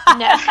podcast.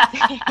 No.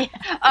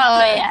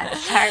 Oh yeah,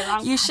 sorry,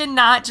 wrong. You should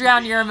not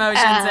drown your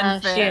emotions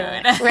in food.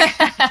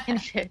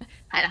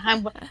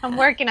 I know, I'm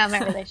working on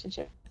my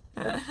relationship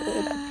with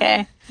food.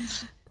 Okay,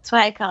 that's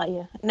why I call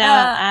you.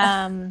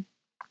 No,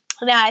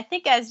 no. I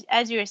think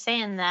as you were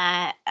saying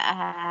that,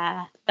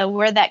 the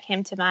word that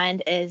came to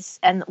mind is,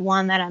 and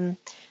one that I'm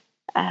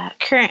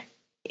current.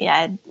 Yeah,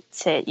 I'd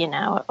say, you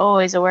know,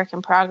 always a work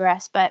in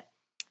progress, but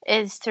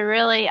is to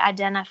really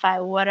identify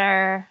what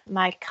are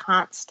my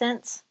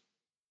constants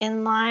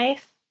in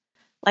life.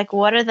 Like,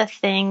 what are the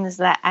things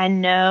that I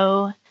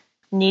know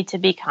need to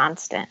be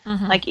constant?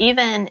 Like,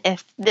 even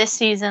if this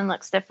season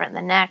looks different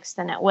than next,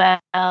 and it will,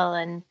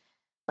 and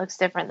looks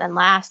different than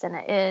last, and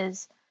it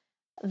is,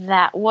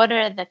 that what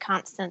are the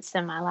constants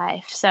in my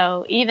life?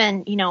 So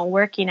even, you know,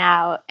 working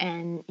out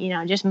and, you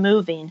know, just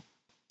moving.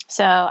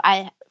 So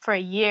for a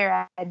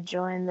year, I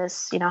joined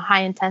this, you know,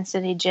 high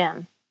intensity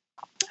gym.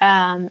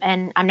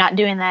 And I'm not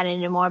doing that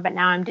anymore, but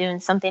now I'm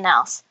doing something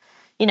else,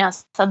 you know,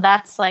 so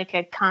that's like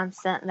a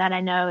constant that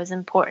I know is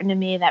important to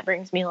me, that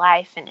brings me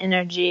life and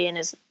energy and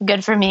is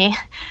good for me.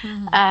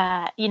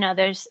 You know,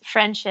 there's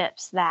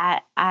friendships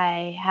that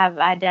I have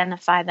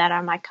identified that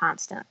are my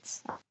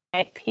constants,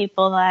 right?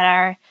 People that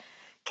are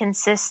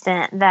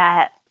consistent,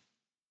 that,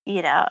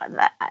 you know,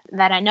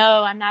 that I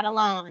know I'm not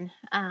alone.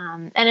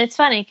 And it's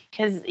funny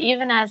because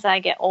even as I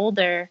get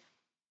older,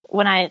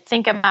 when I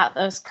think about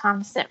those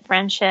constant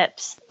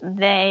friendships,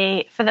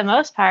 they, for the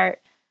most part,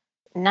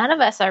 none of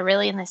us are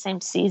really in the same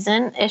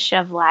season-ish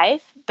of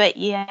life, but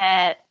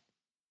yet,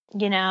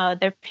 you know,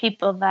 they're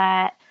people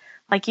that,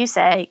 like you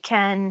say,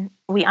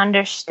 we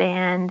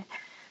understand,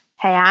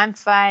 hey, I'm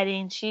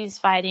fighting, she's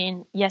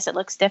fighting. Yes, it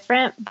looks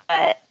different,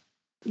 but,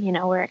 you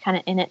know, we're kind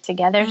of in it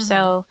together.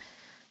 So,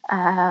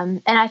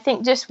 and I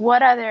think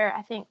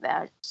I think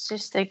that's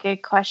just a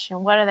good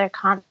question. What other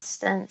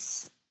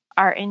constants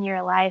are in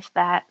your life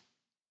that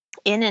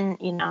in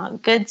you know,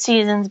 good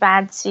seasons,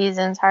 bad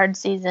seasons, hard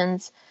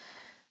seasons,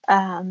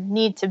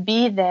 need to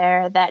be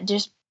there, that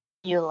just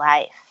give you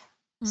life.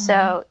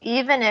 So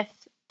even if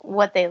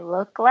what they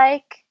look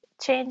like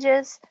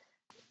changes,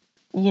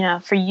 you know,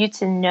 for you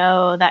to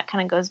know, that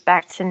kind of goes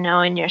back to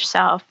knowing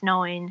yourself,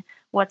 knowing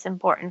what's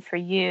important for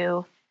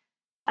you,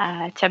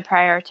 to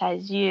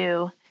prioritize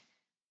you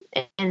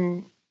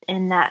in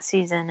that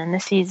season and the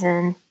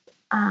season,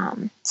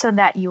 so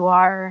that you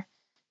are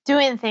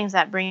doing things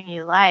that bring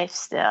you life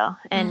still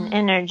and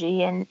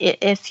energy. And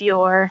if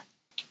you're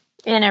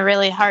in a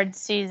really hard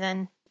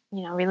season,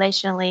 you know,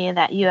 relationally,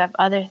 that you have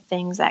other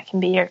things that can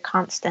be your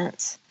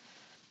constants.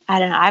 I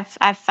don't know.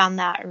 I've found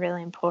that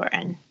really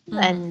important,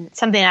 and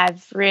something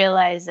I've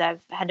realized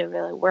I've had to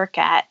really work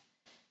at,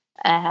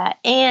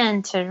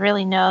 and to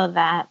really know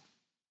that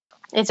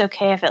it's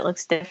okay if it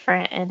looks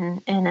different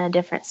in a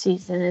different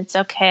season. It's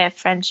okay if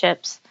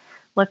friendships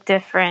look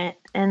different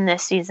in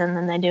this season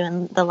than they do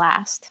in the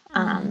last.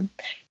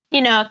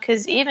 You know,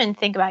 because even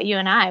think about you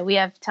and I, we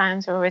have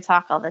times where we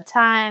talk all the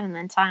time, and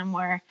then time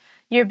where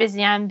you're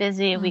busy, I'm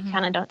busy, we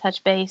kind of don't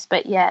touch base,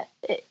 but yet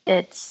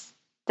it's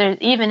there's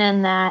even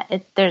in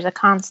that, there's a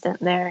constant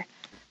there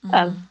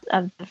of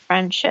the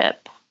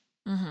friendship.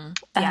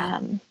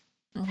 And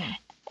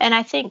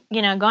I think,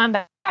 you know, going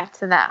back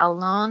to that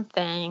alone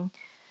thing,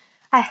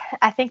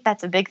 I think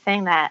that's a big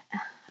thing that,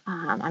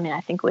 I mean,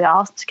 I think we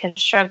all can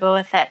struggle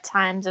with at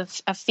times of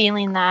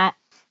feeling that.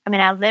 I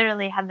mean, I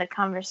literally had the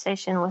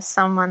conversation with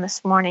someone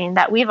this morning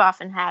that we've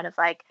often had of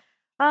like,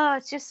 oh,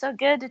 it's just so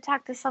good to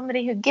talk to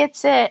somebody who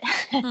gets it,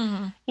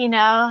 you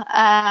know,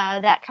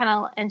 that kind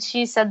of, and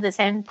she said the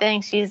same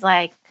thing. She's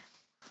like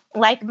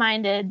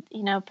like-minded,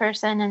 you know,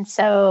 person. And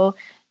so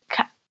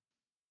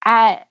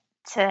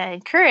to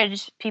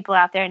encourage people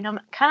out there, no,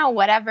 kind of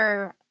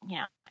whatever, you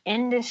know,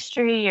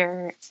 industry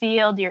or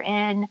field you're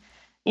in,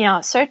 you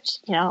know, search,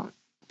 you know,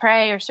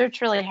 pray or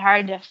search really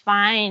hard to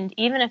find,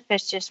 even if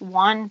it's just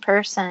one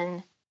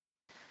person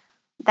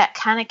that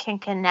kind of can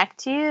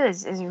connect you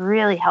is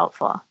really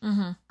helpful.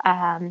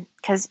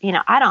 Cause you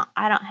know, I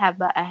don't have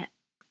a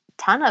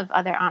ton of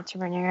other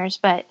entrepreneurs,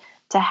 but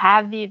to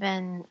have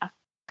even a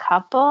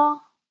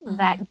couple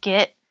that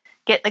get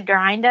the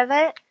grind of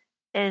it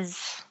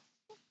is,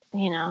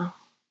 you know,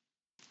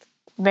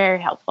 very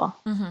helpful.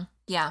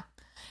 Yeah.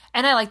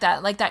 And I like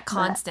that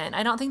constant.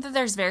 I don't think that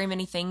there's very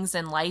many things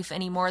in life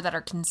anymore that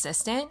are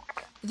consistent.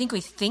 I think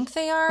we think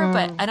they are,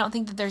 but I don't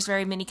think that there's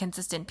very many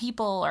consistent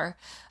people or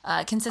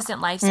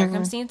consistent life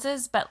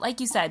circumstances. But like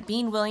you said,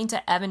 being willing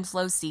to ebb and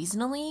flow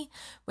seasonally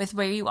with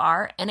where you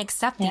are and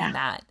accepting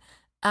that.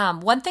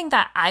 One thing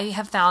that I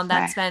have found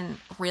that's been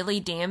really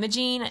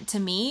damaging to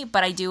me,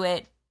 but I do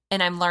it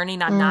and I'm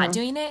learning I'm not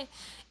doing it,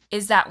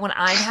 is that when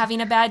I'm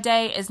having a bad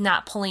day is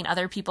not pulling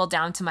other people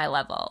down to my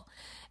level.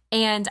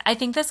 And I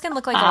think this can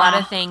look like a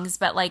lot of things,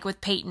 but like with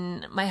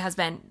Peyton, my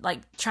husband, like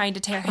trying to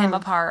tear him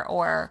apart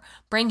or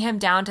bring him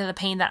down to the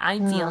pain that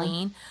I'm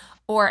feeling,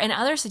 or in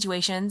other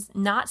situations,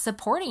 not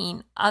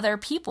supporting other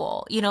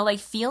people, you know, like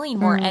feeling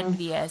more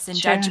envious and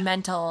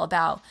judgmental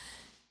about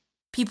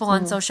people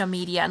on social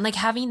media and like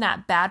having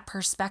that bad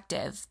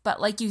perspective.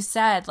 But like you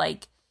said,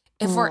 like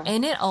if we're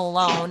in it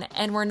alone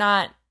and we're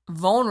not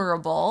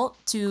vulnerable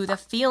to the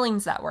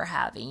feelings that we're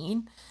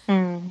having,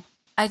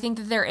 I think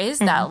that there is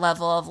that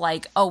level of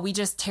like, oh, we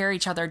just tear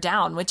each other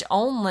down, which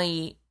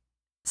only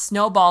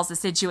snowballs the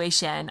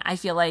situation, I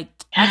feel like,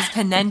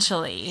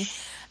 exponentially,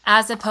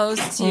 as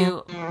opposed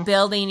to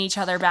building each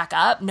other back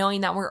up,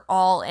 knowing that we're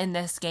all in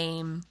this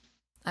game.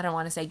 I don't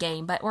want to say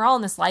game, but we're all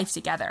in this life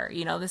together,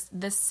 you know,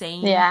 this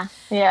same,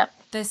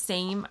 the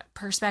same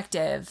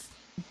perspective.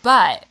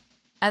 But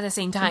at the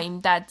same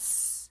time, that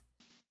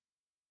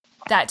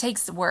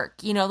takes work,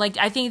 you know, like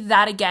I think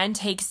that again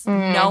takes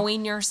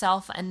knowing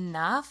yourself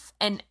enough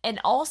and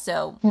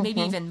also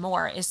maybe even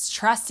more is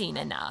trusting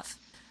enough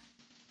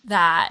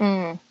that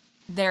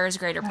there is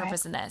greater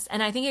purpose in this.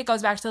 And I think it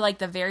goes back to like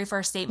the very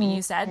first statement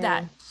you said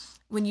that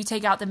when you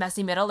take out the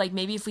messy middle, like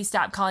maybe if we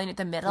stop calling it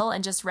the middle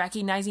and just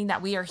recognizing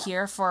that we are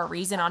here for a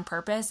reason on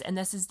purpose and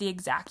this is the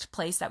exact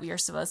place that we are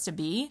supposed to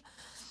be.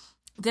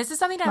 This is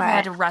something I've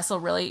had to wrestle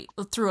really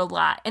through a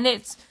lot. And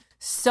it's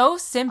so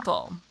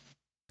simple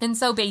and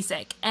so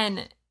basic.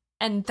 And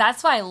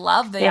that's why I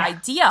love the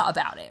idea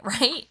about it,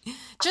 right?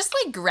 Just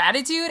like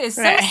gratitude is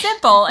so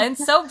simple and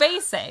so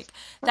basic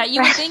that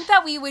you would think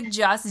that we would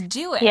just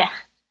do it.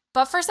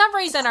 But for some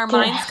reason, our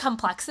minds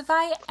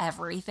complexify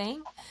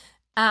everything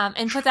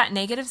and put that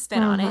negative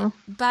spin on it.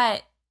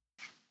 But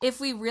if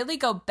we really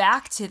go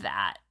back to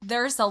that,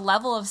 there's a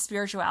level of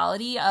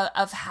spirituality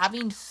of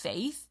having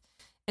faith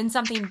in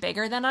something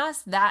bigger than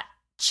us that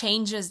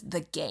changes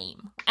the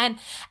game. And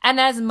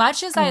as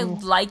much as I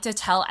like to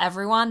tell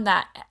everyone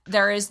that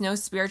there is no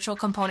spiritual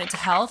component to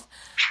health,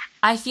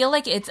 I feel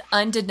like it's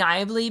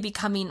undeniably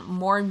becoming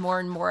more and more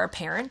and more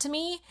apparent to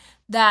me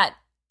that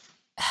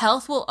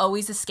health will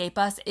always escape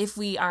us if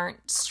we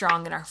aren't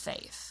strong in our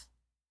faith.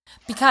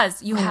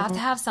 Because you have to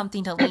have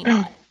something to lean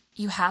on.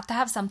 You have to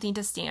have something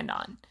to stand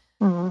on.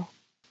 And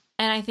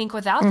I think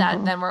without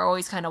that, then we're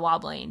always kind of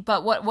wobbling.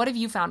 But what have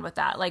you found with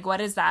that? Like, what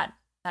is that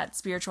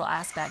spiritual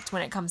aspect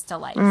when it comes to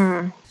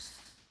life?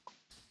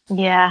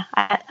 Yeah,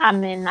 I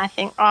mean, I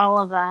think all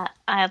of that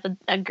I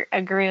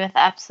agree with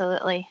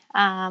absolutely.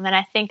 And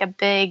I think a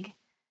big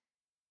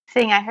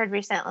thing I heard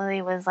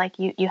recently was like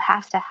you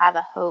have to have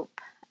a hope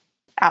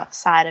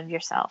outside of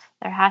yourself.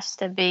 There has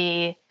to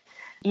be,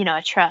 you know,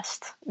 a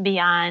trust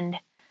beyond,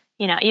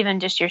 you know, even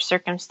just your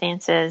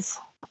circumstances.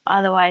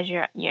 Otherwise,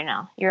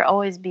 you're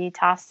always be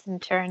tossed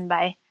and turned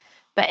by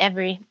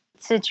every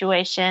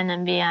situation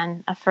and be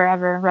on a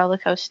forever roller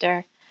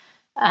coaster.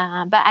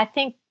 But I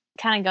think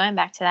kind of going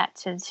back to that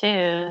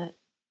to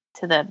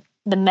the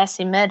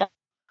messy middle,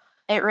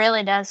 it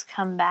really does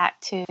come back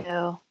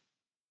to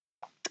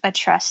a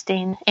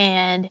trusting.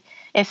 And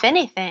if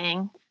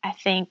anything, I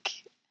think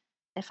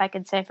if I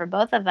could say for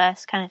both of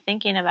us, kind of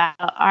thinking about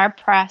our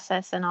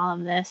process and all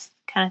of this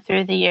kind of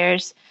through the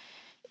years,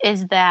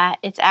 is that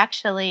it's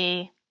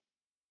actually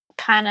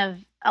kind of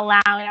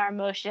allowing our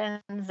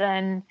emotions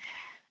and,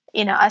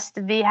 you know, us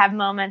to have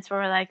moments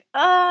where we're like,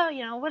 oh,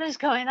 you know, what is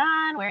going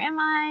on? Where am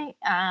I?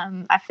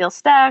 I feel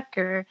stuck,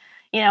 or,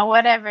 you know,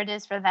 whatever it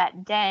is for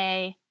that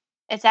day.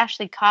 It's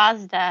actually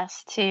caused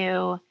us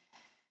to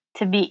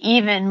be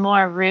even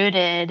more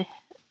rooted.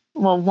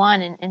 Well,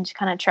 one, and just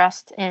kind of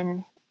trust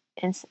in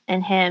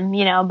him,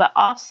 you know, but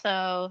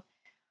also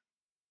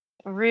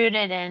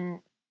rooted in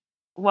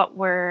what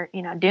we're,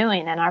 you know,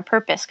 doing and our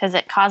purpose, because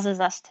it causes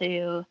us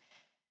to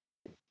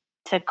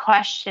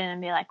question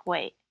and be like,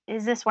 wait,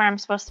 is this where I'm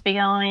supposed to be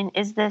going?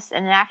 Is this?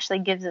 And it actually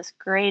gives us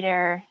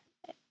greater,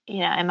 you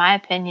know, in my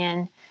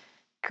opinion,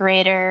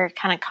 greater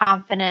kind of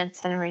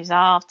confidence and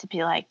resolve to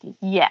be like,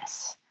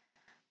 yes,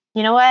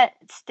 you know what?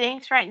 It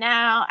stinks right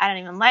now. I don't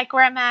even like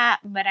where I'm at,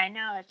 but I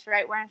know it's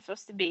right where I'm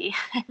supposed to be.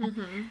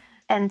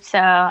 And so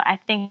I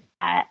think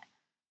that,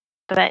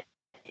 but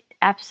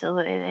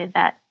absolutely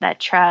that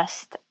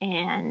trust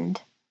and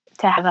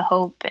to have a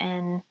hope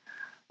in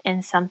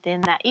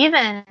something that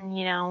even,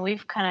 you know,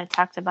 we've kind of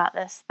talked about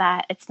this,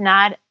 that it's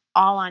not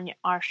all on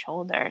our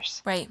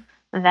shoulders, right?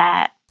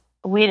 That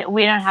we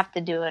don't have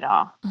to do it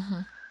all.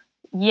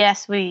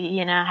 Yes, we,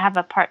 you know, have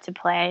a part to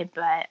play,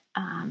 but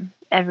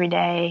every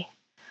day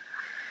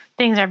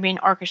things are being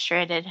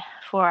orchestrated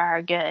for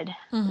our good.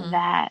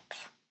 That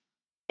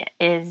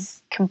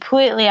is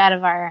completely out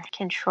of our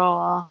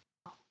control,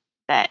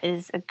 that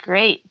is a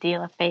great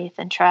deal of faith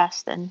and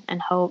trust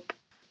and hope.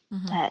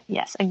 That,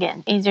 yes,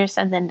 again, easier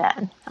said than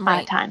done a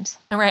lot of times.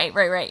 Right.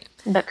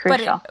 But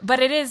crucial.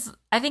 But it is,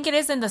 I think it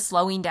is in the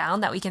slowing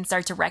down that we can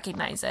start to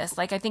recognize this.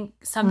 Like, I think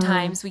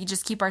sometimes we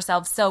just keep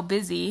ourselves so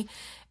busy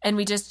and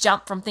we just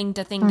jump from thing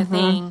to thing to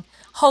thing,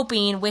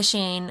 hoping,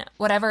 wishing,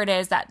 whatever it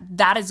is,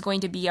 that is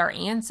going to be our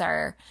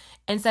answer,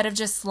 instead of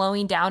just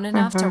slowing down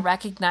enough to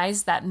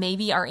recognize that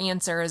maybe our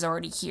answer is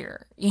already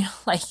here. You know,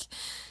 like,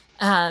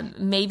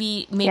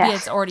 maybe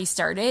it's already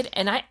started,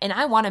 and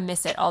I want to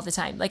miss it all the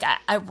time. Like,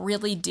 I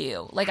really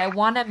do. Like, I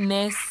want to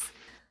miss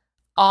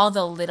all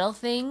the little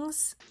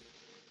things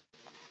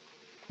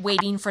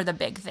waiting for the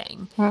big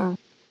thing.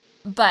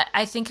 But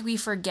I think we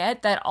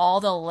forget that all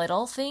the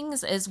little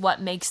things is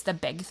what makes the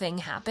big thing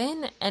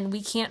happen, and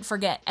we can't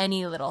forget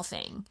any little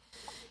thing.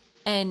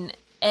 And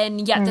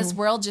yet this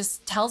world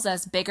just tells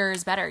us bigger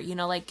is better. You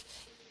know, like,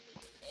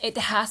 it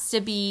has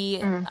to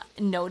be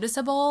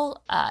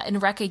noticeable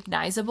and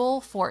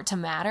recognizable for it to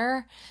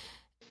matter.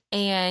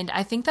 And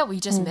I think that we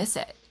just miss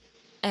it.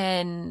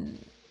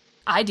 And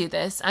I do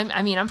this.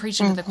 I'm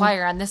preaching to the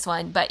choir on this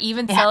one, but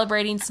even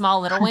celebrating small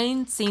little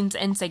wins seems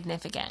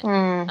insignificant.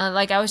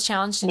 Like, I was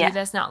challenged to do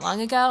this not long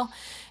ago,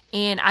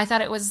 and I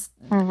thought it was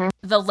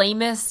the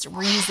lamest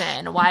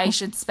reason why I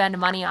should spend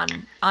money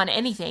on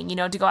anything, you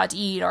know, to go out to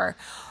eat or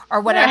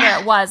whatever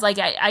it was. Like,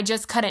 I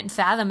just couldn't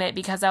fathom it,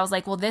 because I was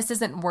like, well, this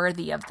isn't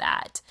worthy of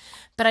that.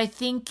 But I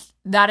think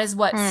that is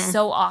what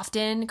so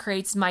often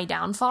creates my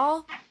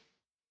downfall,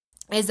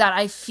 is that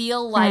I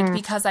feel like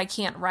because I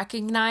can't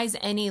recognize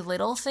any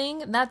little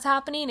thing that's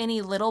happening,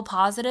 any little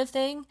positive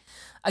thing,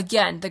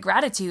 again, the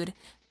gratitude,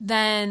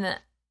 then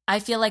I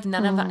feel like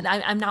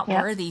I'm not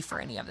worthy for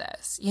any of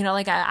this. You know,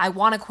 like, I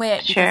want to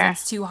quit because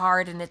it's too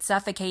hard and it's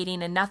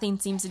suffocating and nothing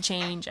seems to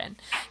change. And,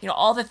 you know,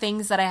 all the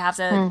things that I have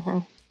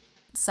to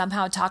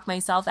somehow talk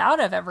myself out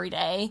of every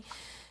day.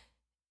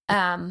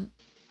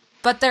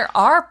 But there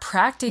are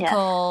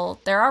practical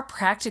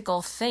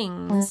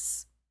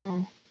things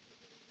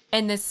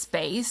in this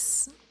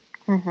space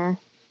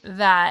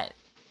that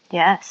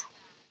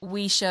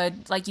we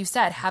should, like you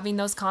said, having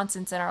those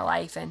constants in our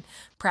life and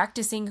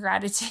practicing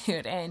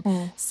gratitude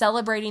and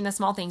celebrating the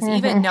small things,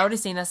 even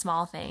noticing the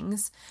small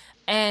things.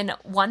 And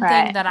one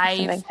thing that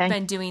I've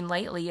been doing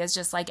lately is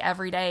just, like,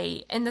 every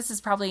day, and this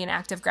is probably an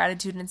act of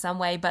gratitude in some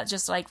way, but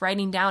just, like,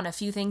 writing down a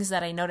few things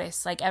that I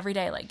notice, like, every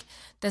day, like,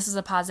 this is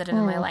a positive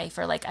in my life,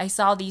 or, like, I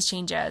saw these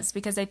changes,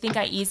 because I think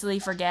I easily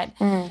forget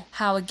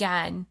how,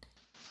 again,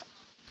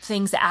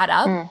 things add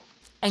up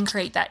and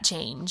create that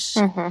change.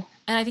 And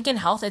I think in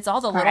health, it's all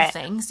the little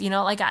things, you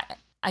know, like,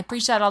 I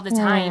preach that all the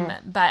time,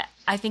 but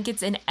I think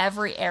it's in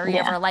every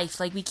area of our life.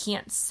 Like, we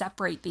can't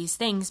separate these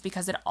things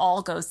because it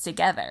all goes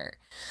together.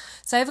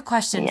 So I have a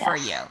question for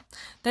you.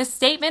 This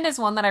statement is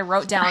one that I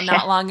wrote down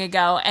not long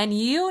ago, and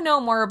you know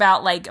more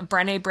about, like,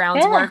 Brené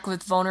Brown's work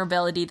with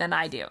vulnerability than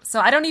I do. So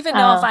I don't even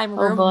know if I'm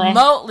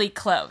remotely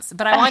close,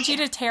 but I want you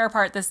to tear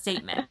apart this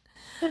statement.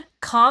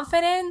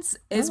 Confidence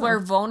is where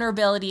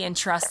vulnerability and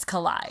trust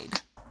collide.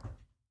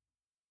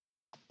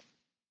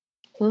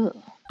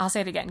 I'll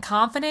say it again.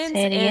 Confidence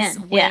is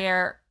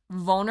where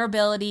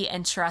vulnerability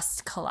and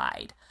trust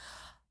collide.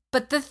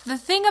 But the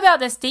thing about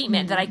this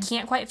statement that I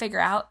can't quite figure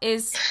out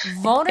is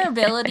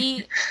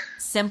vulnerability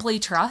simply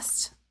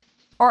trust?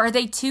 Or are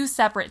they two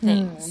separate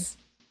things?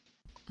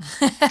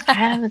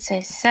 I would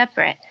say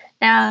separate.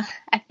 Now,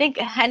 I think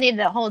I need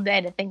the whole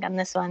day to think on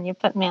this one. You're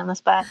putting me on the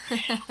spot.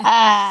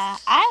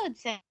 I would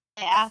say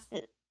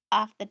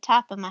off the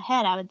top of my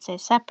head, I would say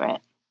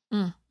separate.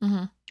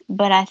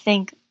 But I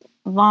think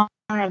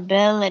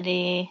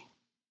vulnerability,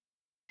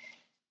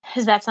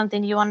 is that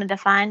something you want to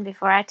define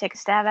before I take a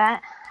stab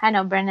at? I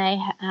know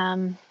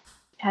Brené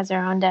has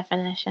her own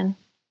definition,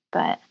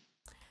 but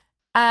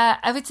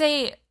I would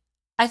say,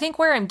 I think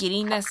where I'm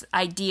getting this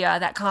idea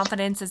that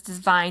confidence is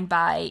defined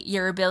by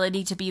your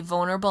ability to be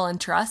vulnerable and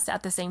trust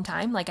at the same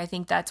time, like, I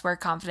think that's where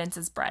confidence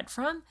is bred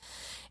from,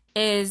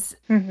 is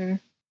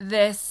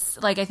this,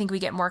 like, I think we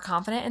get more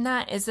confident in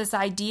that, is this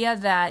idea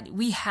that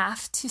we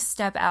have to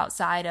step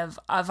outside of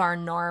our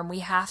norm. We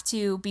have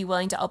to be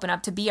willing to open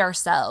up to be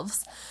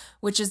ourselves,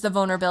 which is the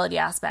vulnerability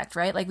aspect,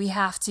 right? Like, we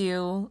have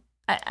to,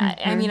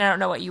 I mean, I don't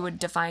know what you would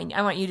define.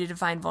 I want you to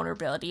define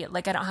vulnerability.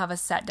 Like, I don't have a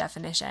set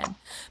definition.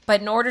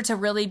 But in order to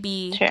really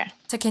be,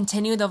 to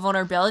continue the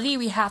vulnerability,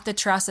 we have to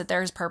trust that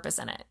there's purpose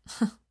in it.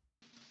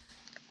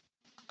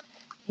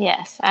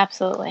 Yes,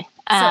 absolutely.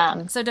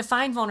 So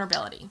define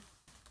vulnerability.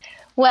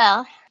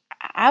 Well,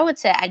 I would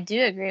say I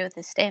do agree with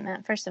this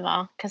statement, first of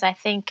all, because I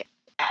think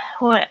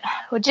what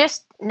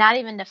just not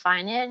even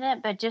defining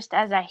it, but just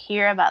as I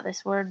hear about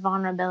this word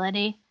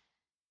vulnerability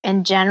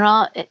in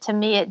general, to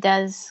me, it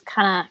does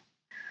kind of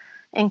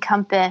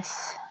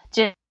encompass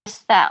just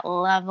that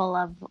level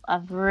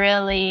of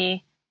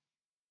really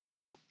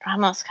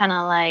almost kind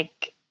of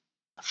like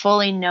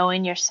fully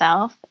knowing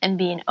yourself and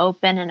being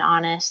open and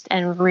honest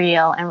and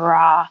real and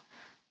raw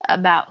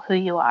about who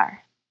you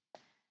are.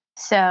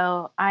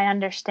 So I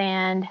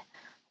understand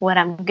what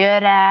I'm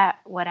good at,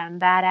 what I'm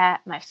bad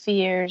at, my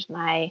fears,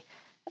 my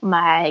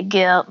my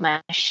guilt,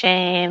 my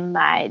shame,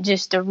 my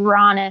just a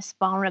rawness,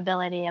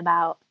 vulnerability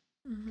about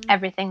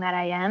everything that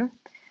I am.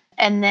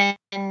 And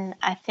then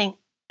I think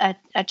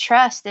a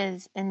trust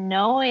is in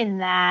knowing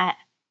that,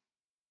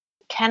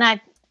 can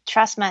I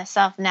trust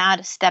myself now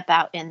to step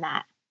out in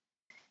that?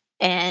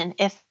 And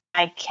if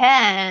I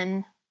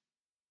can,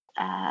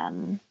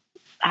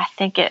 I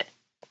think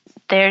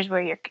there's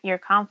where your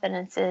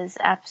confidence is,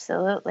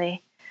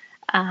 absolutely.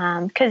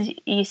 Because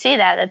you see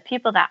that the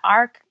people that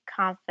are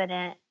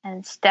confident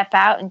and step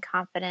out in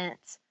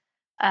confidence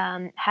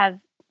have,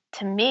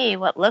 to me,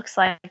 what looks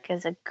like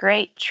is a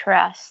great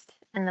trust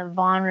in the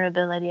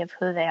vulnerability of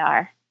who they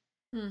are.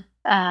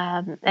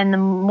 And the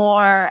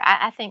more,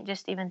 I think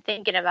just even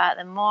thinking about it,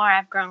 the more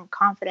I've grown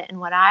confident in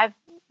what I've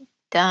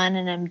done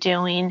and am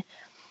doing,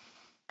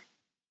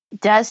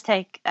 does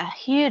take a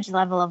huge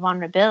level of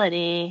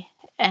vulnerability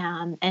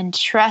and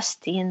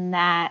trusting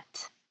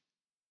that,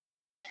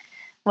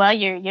 well,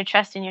 you're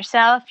trusting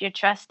yourself,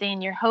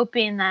 you're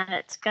hoping that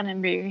it's going to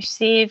be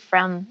received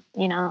from,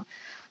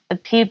 the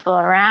people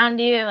around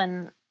you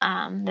and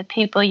the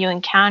people you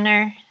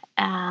encounter.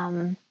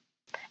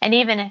 And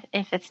even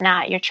if it's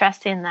not, you're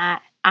trusting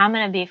that I'm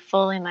going to be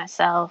fully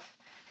myself.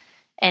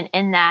 And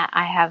in that,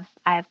 I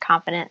have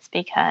confidence,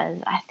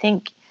 because I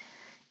think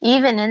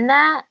even in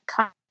that,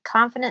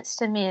 confidence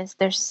to me is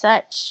there's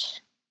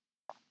such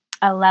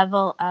a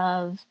level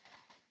of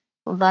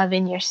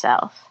loving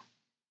yourself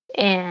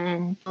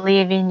and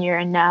believing you're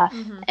enough.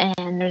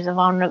 And there's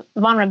a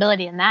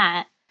vulnerability in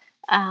that,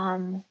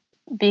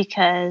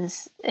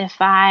 because if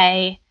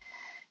I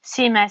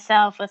see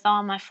myself with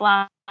all my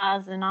flaws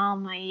and all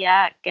my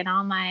yuck and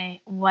all my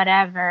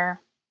whatever,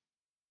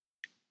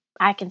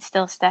 I can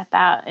still step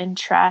out and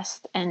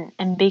trust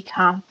and be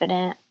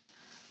confident,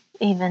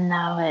 even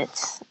though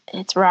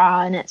it's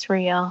raw and it's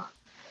real.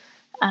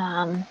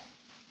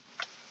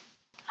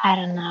 I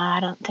don't know. I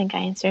don't think I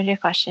answered your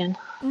question.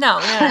 No.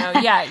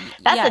 Yeah.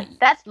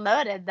 That's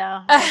loaded,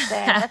 though. Right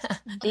there. That's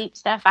deep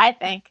stuff, I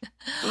think.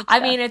 I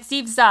mean, it's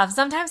deep stuff.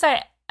 Sometimes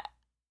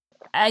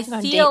I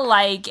feel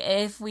like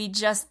if we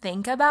just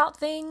think about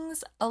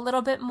things a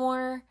little bit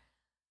more,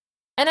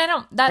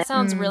 and that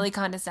sounds really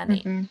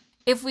condescending.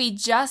 If we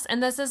just,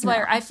 and this is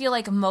where I feel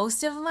like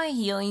most of my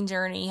healing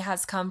journey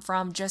has come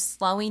from just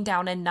slowing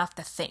down enough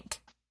to think.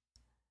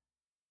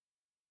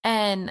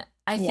 And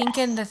I think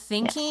in the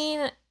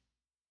thinking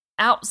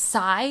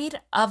outside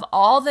of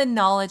all the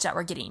knowledge that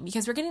we're getting,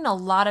 because we're getting a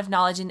lot of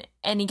knowledge in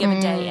any given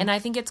day. And I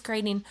think it's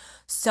creating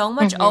so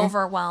much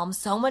overwhelm,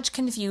 so much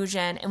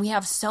confusion, and we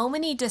have so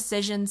many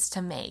decisions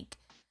to make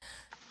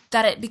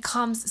that it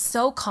becomes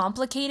so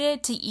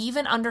complicated to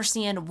even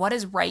understand what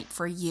is right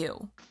for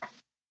you.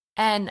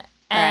 And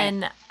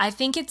I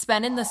think it's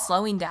been in the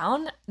slowing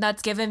down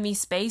that's given me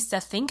space to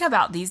think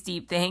about these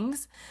deep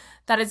things,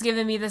 that has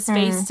given me the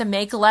space to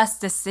make less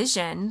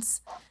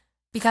decisions,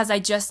 because I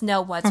just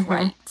know what's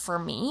right for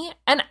me.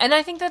 And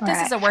I think that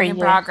this is a work in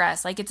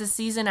progress. Like, it's a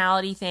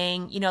seasonality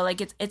thing,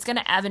 like it's going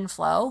to ebb and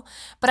flow.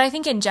 But I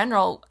think in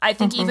general, I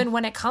think even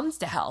when it comes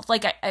to health,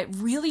 like I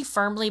really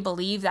firmly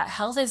believe that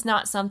health is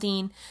not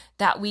something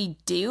that we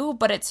do,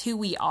 but it's who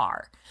we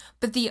are.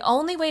 But the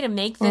only way to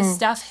make this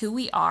stuff who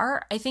we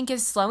are, I think,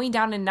 is slowing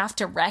down enough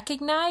to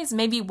recognize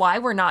maybe why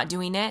we're not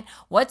doing it.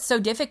 What's so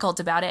difficult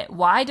about it?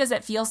 Why does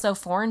it feel so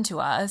foreign to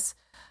us?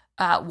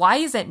 Why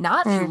is it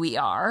not who we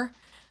are?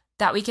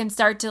 That we can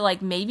start to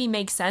like maybe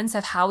make sense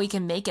of how we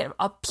can make it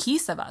a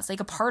piece of us, like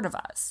a part of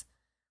us.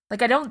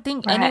 Like, I don't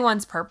think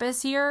anyone's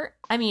purpose here,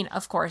 I mean,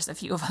 of course, a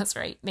few of us,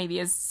 right, maybe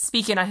is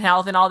speaking on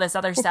health and all this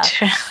other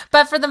stuff.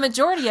 But for the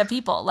majority of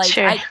people, like,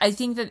 I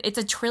think that it's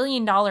 $1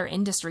 trillion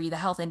industry, the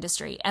health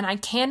industry. And I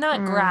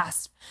cannot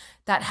grasp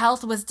that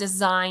health was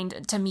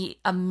designed to be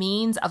a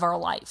means of our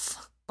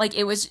life. Like,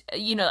 it was,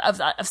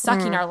 of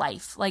sucking our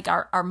life, like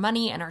our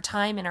money and our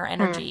time and our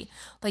energy.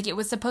 Like, it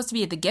was supposed to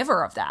be the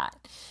giver of that.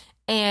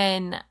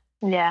 And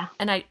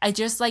I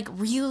just like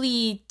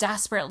really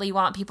desperately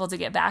want people to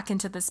get back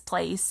into this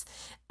place.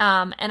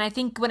 And I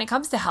think when it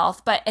comes to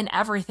health, but in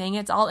everything,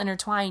 it's all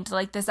intertwined.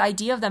 Like, this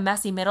idea of the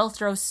messy middle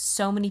throws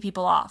so many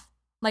people off.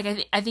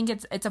 Like, I think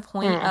it's a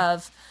point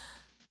of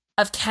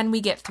can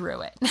we get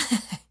through it?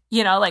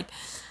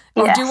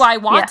 Or do I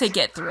want to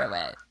get through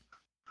it?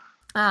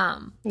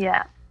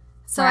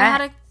 So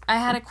I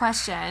had a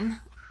question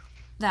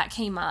that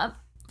came up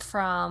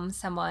from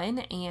someone,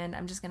 and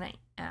I'm just going to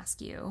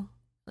ask you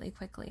really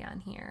quickly on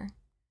here.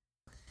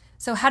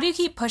 So how do you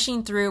keep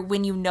pushing through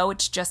when you know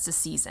it's just a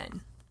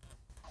season?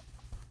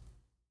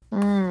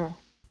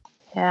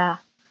 Yeah,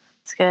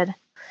 it's good.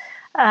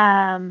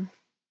 Well,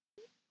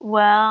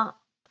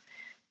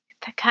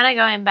 kind of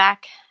going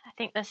back, I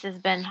think this has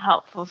been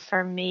helpful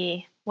for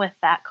me with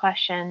that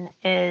question,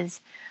 is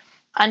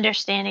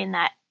understanding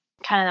that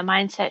kind of the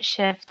mindset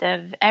shift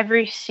of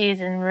every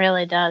season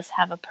really does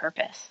have a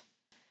purpose.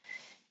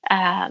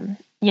 And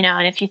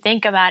if you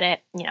think about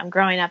it,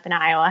 growing up in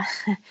Iowa,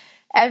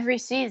 every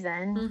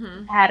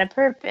season had a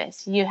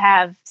purpose. You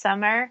have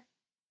summer,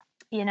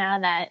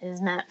 that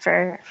is meant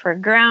for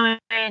growing,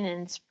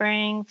 and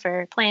spring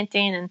for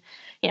planting,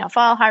 and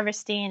fall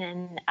harvesting,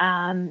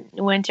 and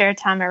winter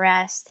time of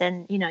rest.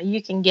 And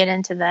you can get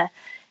into the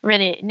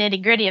really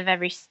nitty gritty of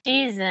every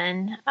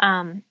season.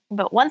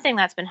 But one thing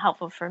that's been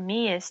helpful for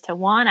me is to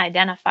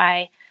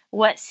identify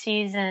what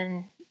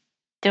season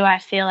do I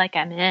feel like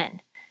I'm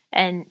in.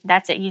 And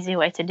that's an easy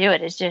way to do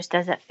it, is just,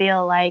 does it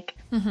feel like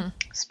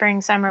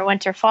spring, summer,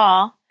 winter,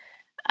 fall?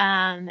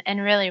 And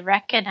really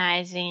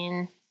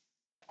recognizing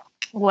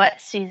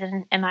what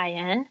season am I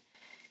in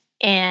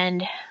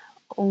and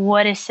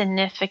what is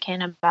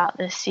significant about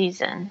this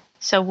season.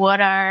 So what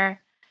are,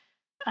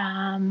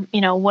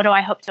 what do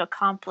I hope to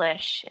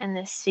accomplish in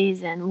this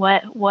season?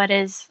 What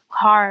is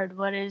hard?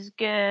 What is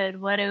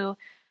good? What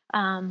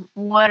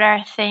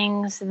are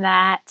things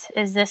that,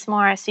 is this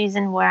more a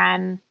season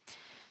where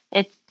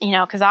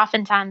because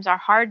oftentimes our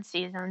hard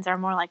seasons are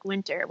more like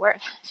winter, where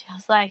it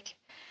feels like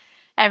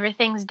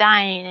everything's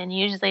dying, and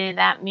usually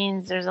that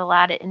means there's a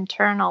lot of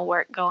internal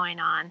work going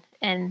on,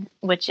 and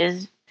which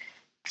is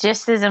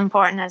just as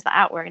important as the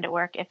outward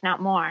work, if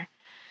not more.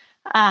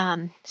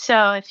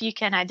 So if you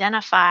can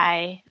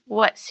identify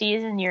what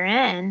season you're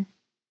in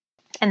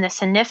and the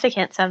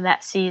significance of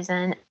that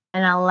season,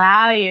 and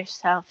allow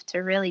yourself to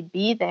really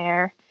be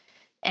there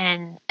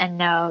and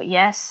know,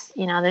 yes,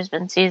 there's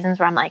been seasons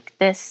where I'm like,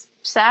 this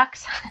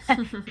sucks.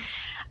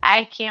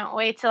 I can't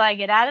wait till I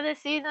get out of this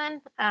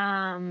season.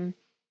 And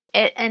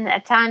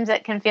at times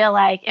it can feel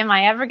like, am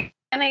I ever going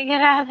to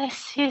get out of this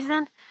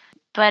season?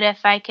 But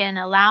if I can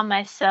allow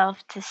myself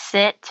to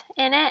sit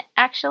in it,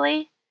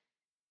 actually,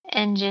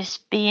 and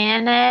just be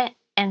in it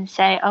and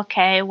say,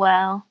 okay,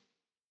 well,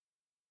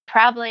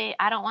 probably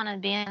I don't want to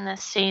be in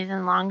this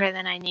season longer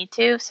than I need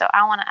to. So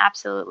I want to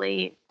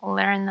absolutely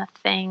learn the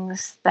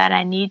things that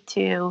I need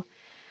to.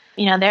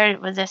 There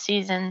was a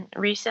season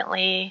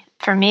recently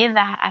for me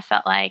that I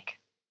felt like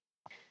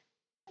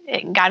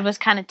God was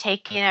kind of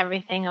taking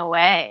everything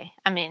away.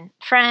 I mean,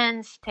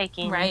 friends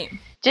taking,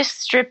 just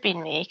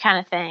stripping me, kind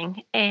of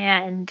thing.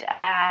 And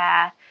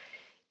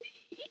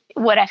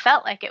what I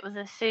felt like it was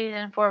a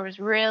season for was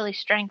really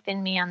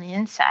strengthening me on the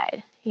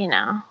inside,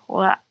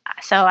 Well,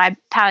 so I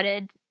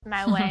pouted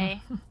my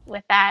way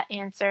with that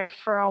answer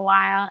for a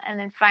while, and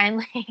then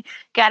finally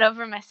got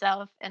over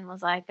myself and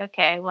was like,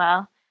 okay,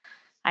 well,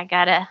 I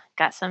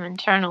got some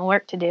internal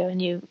work to do.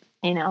 And you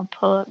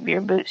pull up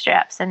your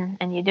bootstraps and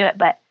you do it.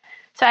 But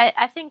so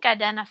I think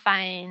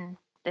identifying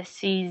the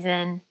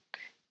season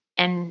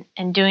and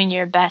doing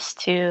your best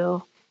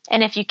to,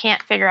 and if you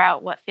can't figure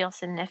out what feels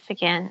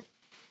significant,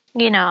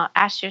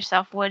 ask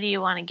yourself, what do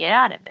you want to get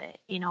out of it?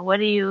 What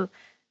are you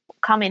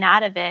coming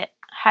out of it?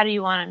 How do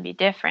you want to be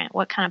different?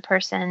 What kind of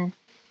person,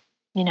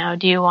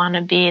 do you want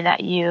to be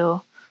that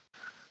you,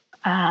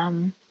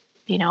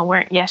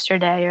 weren't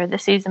yesterday or the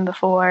season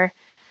before?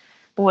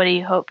 What do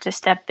you hope to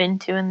step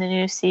into in the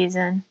new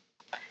season?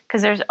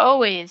 Because there's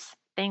always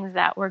things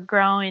that we're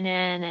growing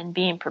in and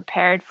being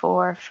prepared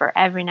for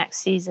every next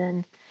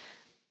season.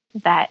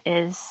 That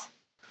is,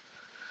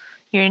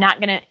 if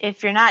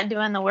you're not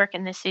doing the work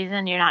in this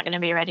season, you're not going to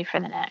be ready for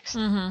the next,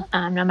 no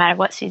matter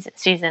what season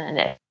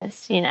it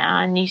is,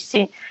 and you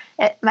see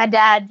it, my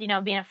dad,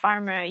 being a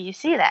farmer, you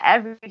see that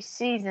every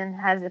season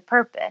has a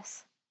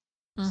purpose.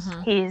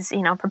 He's,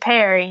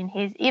 preparing.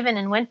 He's, even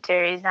in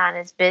winter, he's not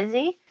as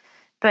busy,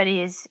 but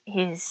he's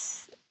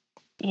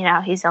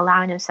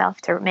allowing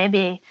himself to,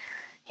 maybe,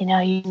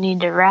 you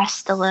need to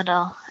rest a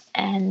little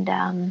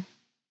and,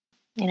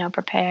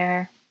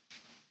 prepare.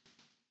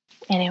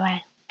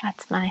 Anyway,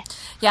 that's my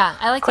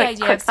I like the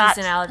idea of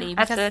seasonality.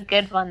 That's a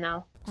good one,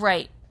 though.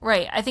 Right.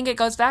 I think it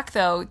goes back,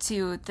 though,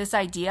 to this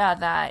idea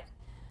that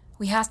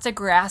we have to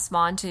grasp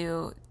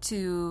onto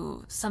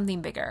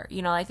something bigger.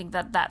 I think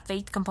that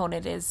faith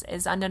component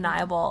is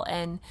undeniable,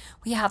 and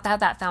we have to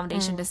have that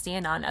foundation to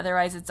stand on.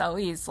 Otherwise, it's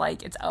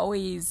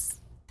always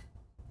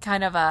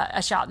kind of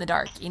a shot in the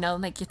dark.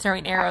 Like you're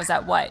throwing arrows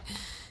at what.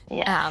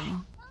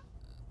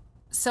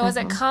 So as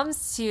it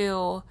comes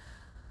to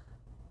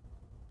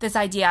this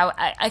idea,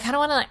 I kind of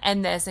want to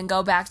end this and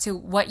go back to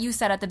what you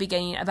said at the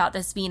beginning about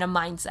this being a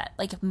mindset.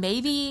 Like,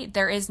 maybe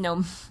there is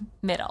no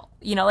middle,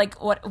 like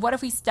what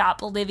if we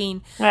stop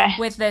living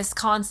with this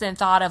constant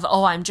thought of,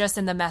 oh, I'm just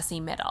in the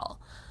messy middle?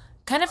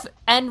 Kind of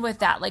end with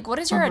that. Like, what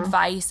is your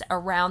advice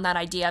around that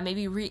idea?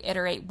 Maybe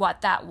reiterate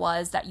what that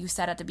was that you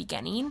said at the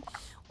beginning,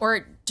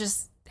 or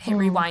just hit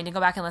rewind and go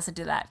back and listen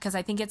to that. 'Cause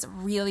I think it's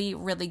really,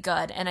 really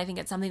good. And I think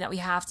it's something that we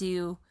have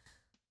to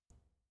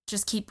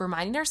just keep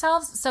reminding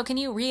ourselves. So can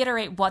you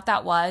reiterate what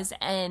that was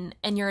and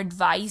your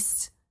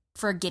advice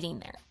for getting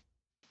there,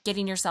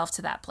 getting yourself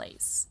to that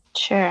place?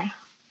 Sure.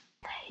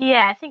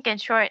 Yeah, I think in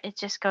short, it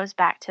just goes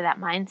back to that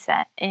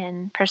mindset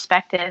and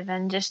perspective,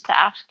 and just to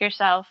ask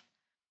yourself,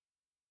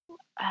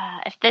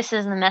 if this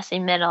is the messy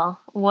middle,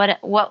 what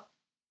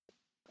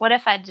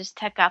if I just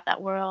took out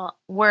that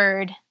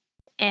word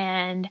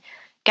and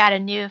got a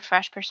new,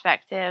 fresh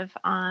perspective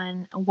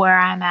on where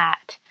I'm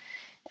at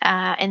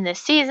in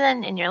this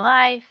season, in your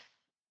life,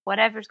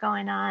 whatever's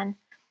going on,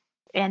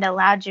 and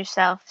allowed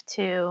yourself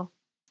to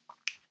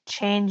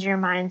change your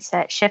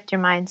mindset, shift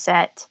your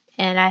mindset.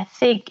 And I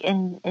think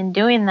in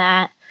doing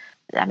that,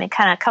 I mean,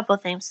 kind of a couple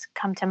of things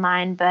come to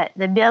mind, but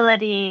the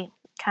ability,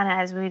 kind of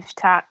as we've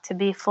talked, to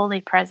be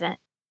fully present,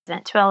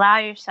 to allow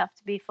yourself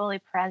to be fully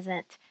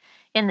present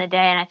in the day.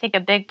 And I think a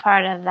big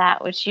part of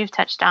that, which you've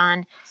touched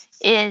on,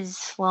 is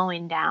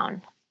slowing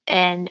down.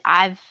 And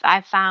I've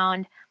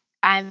found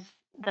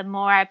the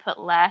more I put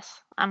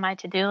less on my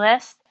to-do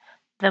list,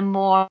 the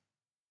more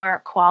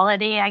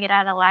quality I get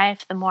out of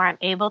life, the more I'm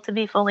able to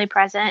be fully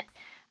present,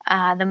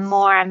 the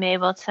more I'm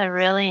able to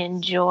really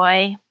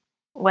enjoy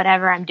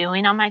whatever I'm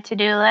doing on my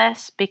to-do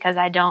list, because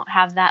I don't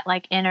have that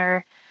like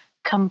inner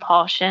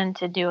compulsion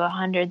to do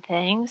 100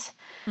 things.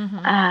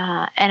 Mm-hmm.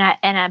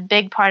 And a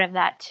big part of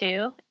that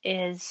too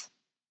is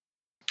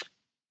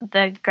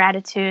the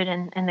gratitude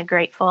and the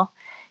grateful.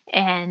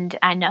 And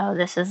I know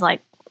this is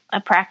like a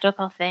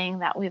practical thing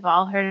that we've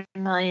all heard a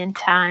million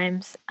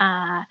times,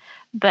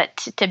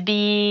 but to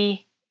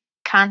be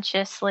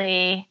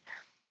consciously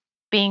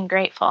being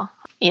grateful,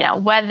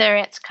 whether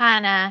it's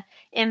kind of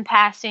in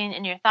passing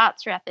in your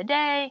thoughts throughout the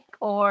day,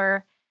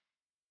 or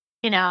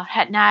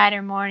at night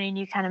or morning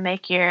you kind of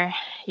make your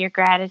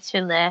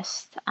gratitude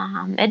list.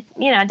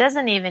 It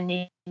doesn't even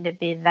need to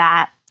be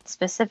that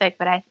specific,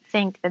 but I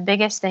think the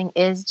biggest thing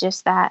is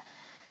just that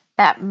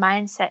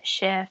mindset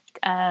shift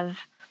of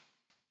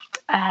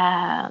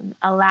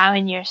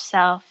allowing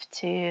yourself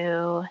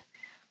to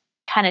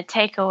kind of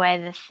take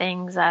away the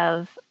things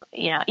of,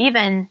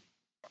 even,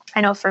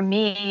 I know for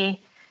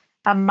me,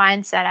 a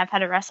mindset I've had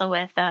to wrestle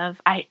with of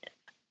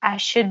I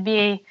should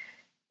be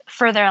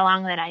further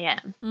along than I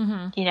am.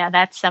 Mm-hmm.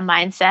 That's a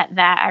mindset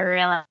that I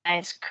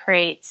realize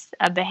creates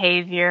a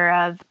behavior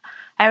of,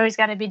 I always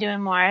got to be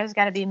doing more. I always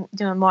got to be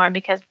doing more,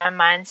 because my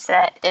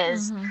mindset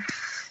is, mm-hmm.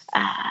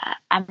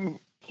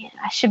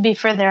 I should be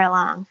further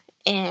along.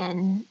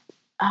 And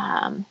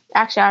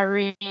actually, I'll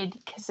read,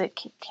 because it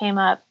came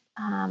up,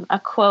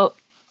 a quote,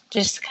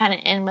 just kind of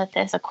end with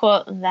this, a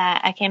quote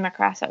that I came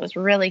across that was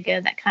really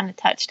good, that kind of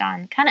touched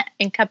on, kind of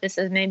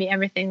encompasses maybe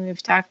everything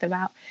we've talked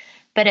about.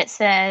 But it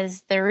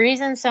says, the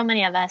reason so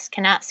many of us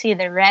cannot see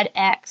the red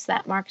X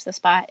that marks the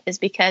spot is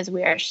because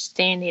we are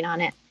standing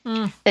on it.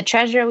 The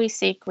treasure we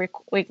seek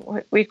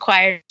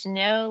requires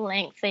no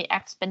lengthy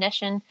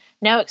expedition,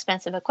 no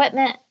expensive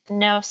equipment,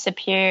 no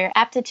superior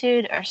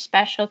aptitude or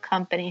special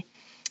company.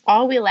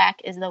 All we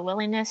lack is the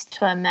willingness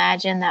to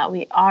imagine that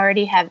we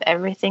already have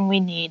everything we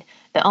need.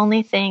 The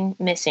only thing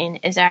missing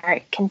is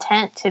our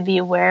content to be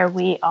where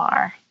we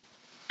are.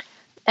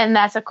 And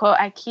that's a quote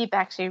I keep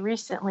actually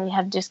recently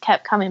have just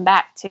kept coming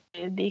back to,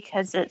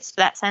 because it's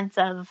that sense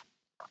of,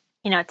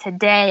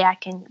 today I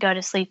can go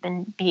to sleep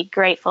and be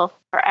grateful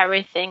for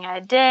everything I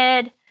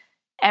did,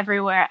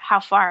 everywhere, how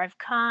far I've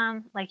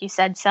come. Like you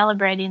said,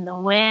 celebrating the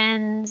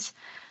wins.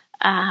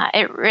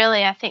 It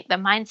really, I think the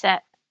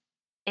mindset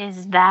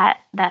is that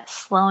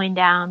slowing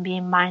down,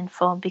 being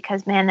mindful,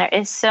 because man, there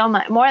is so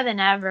much more than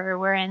ever.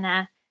 We're in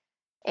a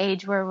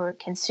age where we're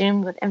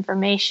consumed with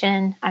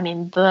information. I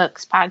mean,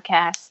 books,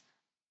 podcasts,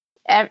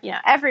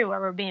 everywhere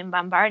we're being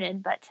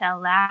bombarded, but to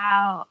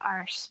allow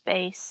our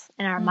space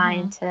in our mm-hmm.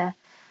 mind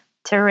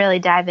to really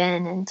dive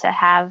in and to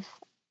have,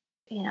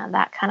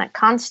 that kind of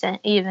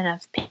constant, even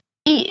of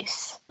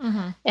peace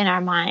mm-hmm. in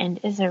our mind,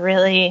 is a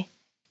really,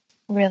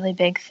 really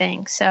big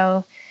thing.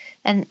 So,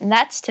 and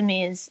that's, to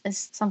me, is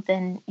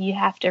something you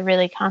have to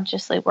really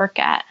consciously work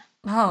at.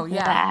 Oh,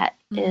 yeah. That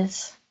mm-hmm.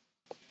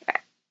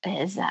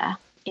 is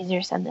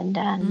easier said than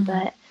done. Mm-hmm.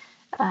 But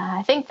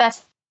I think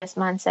that's this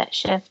mindset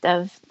shift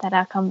of that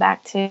I'll come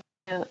back to,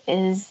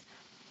 is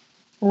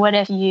what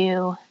if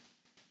you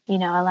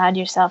allowed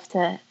yourself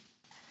to,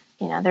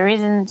 the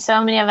reason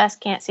so many of us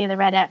can't see the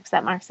red X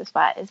that marks the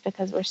spot is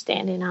because we're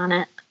standing on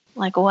it.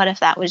 Like, what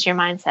if that was your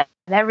mindset?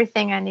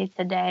 Everything I need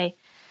today,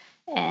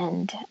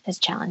 and it's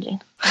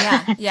challenging.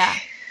 Yeah, yeah.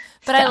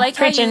 But so I like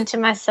preaching to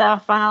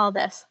myself on all of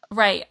this.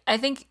 Right. I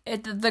think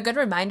the good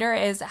reminder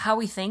is how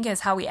we think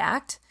is how we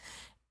act.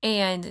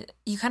 And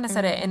you kind of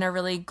said mm-hmm. it in a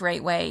really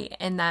great way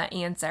in that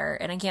answer.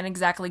 And I can't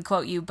exactly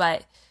quote you,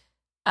 but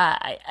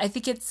I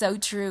think it's so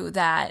true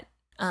that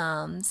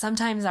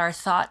sometimes our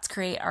thoughts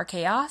create our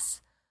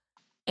chaos,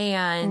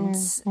 and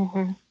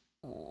mm-hmm.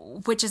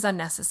 which is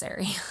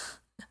unnecessary.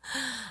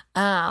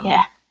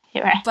 Yeah,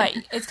 you're right. But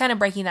it's kind of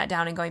breaking that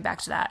down and going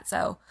back to that.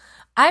 So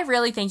I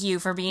really thank you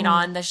for being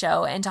on the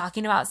show and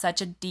talking about such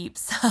a deep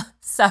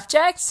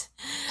subject.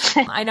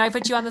 I know I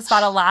put you on the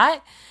spot a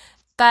lot,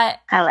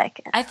 but I like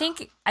it. I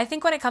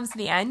think when it comes to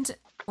the end,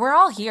 we're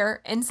all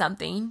here in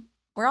something.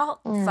 We're all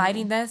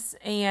fighting this,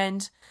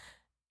 and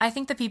I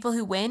think the people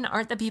who win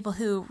aren't the people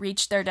who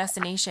reach their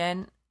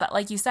destination, but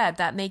like you said,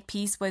 that make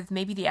peace with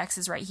maybe the X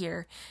is right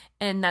here,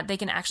 and that they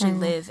can actually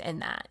live in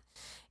that.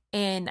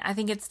 And I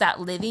think it's that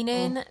living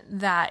in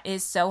that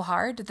is so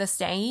hard, the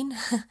staying,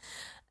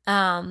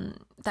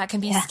 that can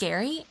be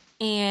scary.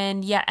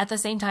 And yet at the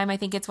same time, I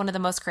think it's one of the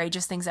most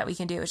courageous things that we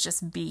can do is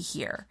just be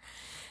here.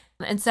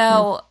 And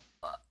so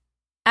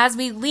as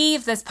we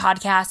leave this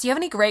podcast, do you have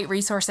any great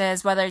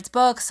resources, whether it's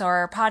books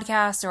or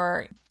podcasts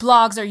or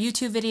blogs or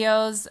YouTube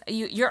videos?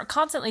 You're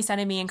constantly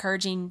sending me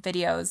encouraging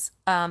videos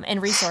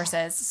and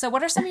resources. So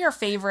what are some of your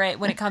favorite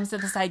when it comes to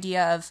this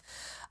idea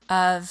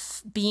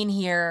of being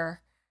here,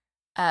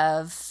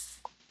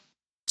 of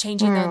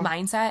changing the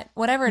mindset,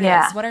 whatever it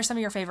is? What are some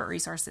of your favorite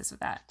resources with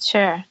that?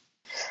 Sure.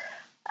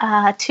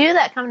 Two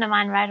that come to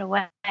mind right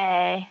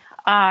away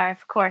are,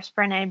 of course,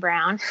 Brené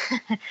Brown,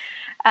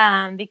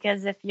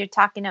 because if you're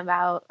talking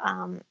about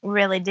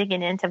really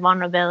digging into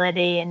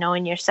vulnerability and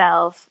knowing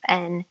yourself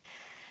and,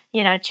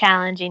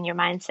 challenging your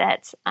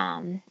mindsets,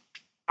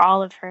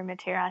 all of her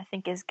material, I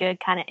think, is good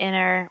kind of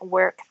inner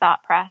work,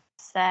 thought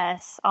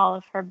process, all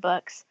of her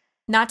books.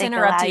 Not to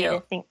interrupt you. To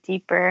think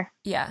deeper.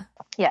 Yeah.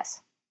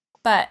 Yes.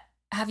 But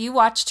have you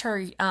watched her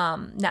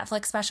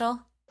Netflix special?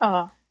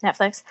 Oh,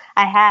 Netflix.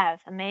 I have.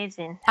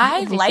 Amazing.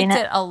 I liked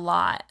it a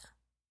lot.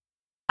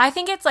 I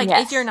think it's like,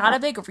 if you're not a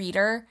big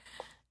reader,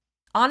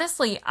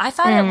 honestly, I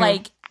thought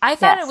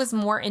it was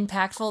more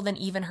impactful than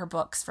even her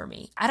books for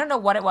me. I don't know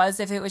what it was,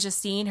 if it was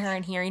just seeing her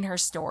and hearing her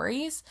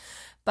stories,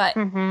 but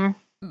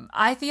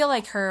I feel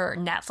like her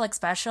Netflix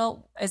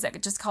special, is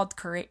it just called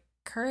Courage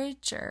by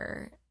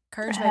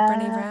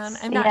Brené Brown?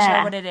 I'm not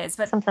sure what it is,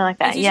 but something like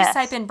that. If you just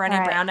type in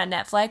Brené Brown on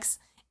Netflix,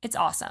 it's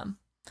awesome.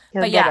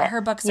 You'll get it. Her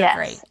books are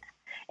great.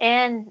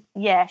 And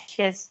she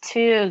has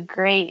 2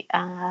 great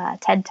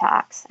TED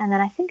Talks. And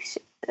then I think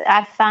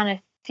I've found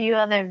a few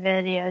other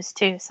videos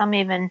too, some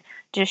even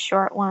just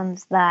short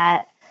ones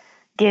that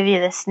give you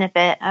the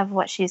snippet of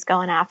what she's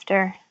going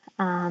after.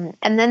 And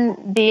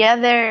then the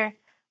other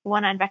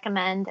one I'd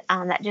recommend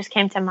that just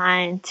came to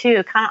mind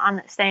too, kind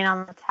of staying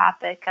on the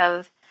topic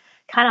of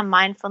kind of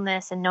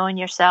mindfulness and knowing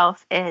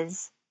yourself,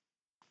 is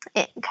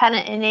kind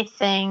of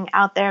anything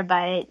out there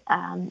by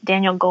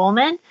Daniel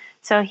Goleman.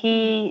 So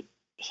he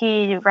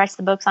writes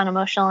the books on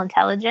emotional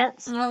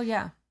intelligence. Oh,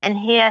 yeah. And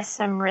he has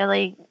some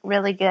really,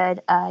 really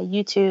good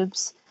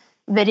YouTube's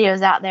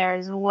videos out there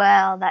as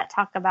well that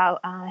talk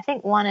about, I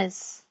think one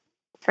is,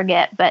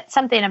 but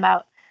something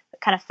about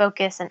kind of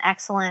focus and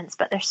excellence.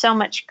 But there's so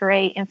much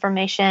great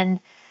information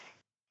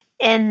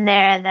in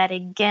there that,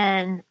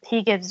 again,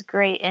 he gives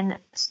great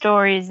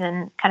stories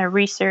and kind of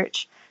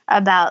research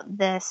about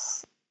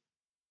this.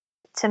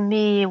 To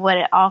me, what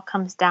it all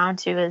comes down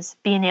to is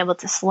being able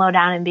to slow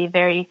down and be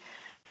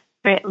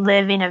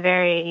living a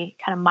very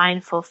kind of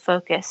mindful,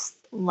 focused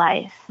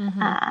life.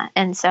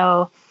 And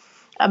so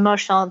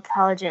emotional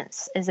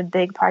intelligence is a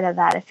big part of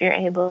that. If you're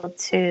able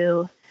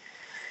to,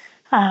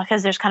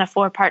 because there's kind of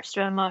 4 parts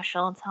to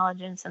emotional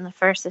intelligence, and the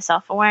first is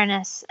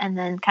self-awareness, and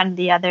then kind of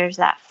the others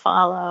that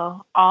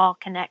follow all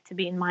connect to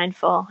being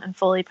mindful and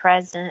fully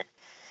present.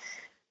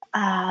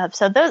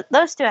 So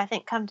those 2, I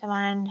think, come to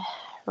mind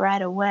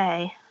right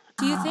away.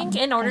 Do you think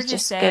in order to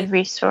say good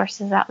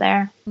resources out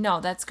there? No,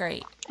 that's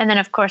great. And then,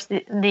 of course,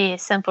 the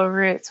Simple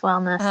Roots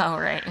Wellness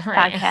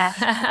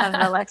podcast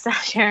of Alexa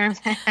Sherman.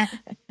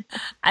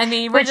 I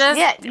mean, we're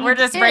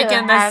just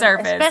breaking the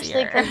surface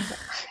here.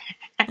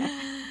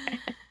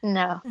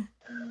 No.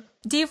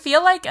 Do you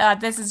feel like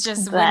this is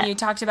just when you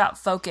talked about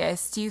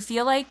focus? Do you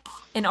feel like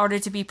in order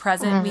to be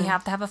present, we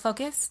have to have a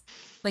focus?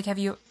 Like, have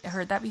you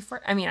heard that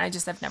before? I mean,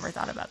 I've never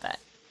thought about that.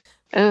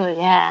 Oh,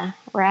 yeah,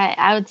 right.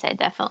 I would say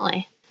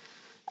definitely.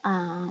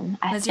 I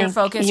think your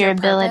focus your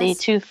ability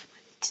to,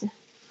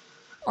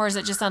 or is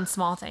it just on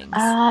small things?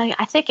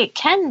 I think it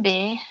can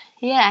be.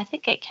 Yeah, I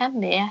think it can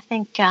be. I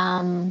think,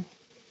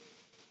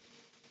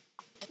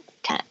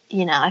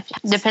 it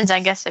depends, I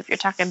guess, if you're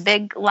talking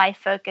big life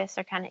focus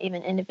or kind of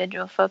even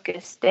individual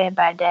focus day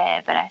by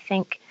day. But I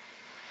think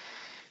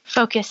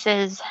focus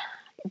is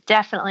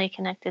definitely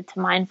connected to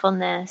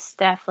mindfulness,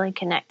 definitely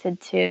connected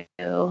to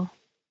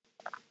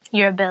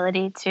your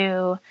ability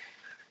to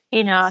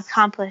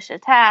accomplish a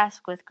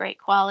task with great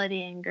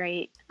quality and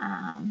great,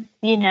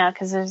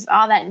 because there's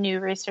all that new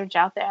research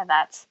out there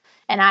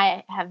and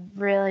I have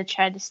really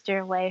tried to steer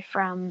away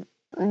from,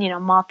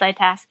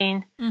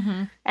 multitasking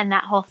and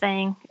that whole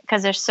thing,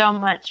 because there's so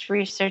much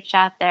research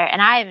out there.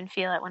 And I even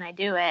feel it when I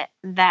do it,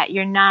 that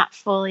you're not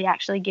fully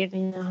actually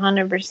giving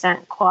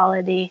 100%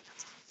 quality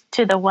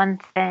to the one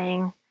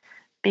thing,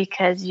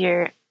 because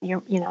your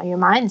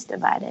mind's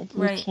divided.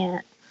 Right. You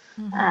can't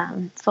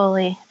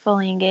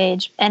fully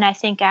engage. And I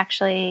think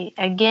actually,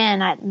 again,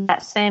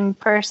 that same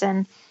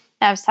person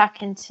that I was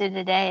talking to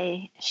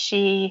today,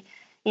 she,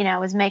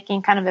 was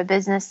making kind of a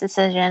business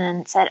decision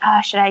and said,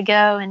 oh, should I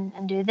go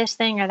and do this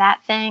thing or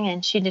that thing?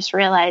 And she just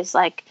realized,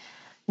 like,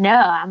 no,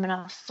 I'm going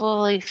to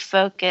fully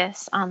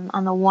focus on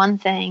the one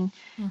thing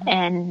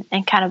and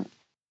kind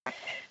of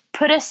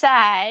put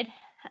aside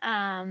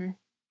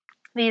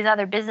these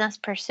other business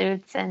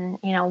pursuits. And,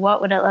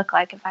 what would it look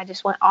like if I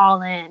just went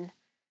all in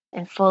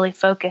and fully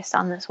focused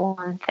on this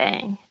one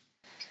thing?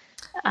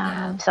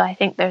 So I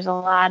think there's a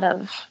lot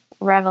of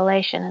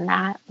revelation in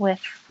that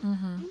with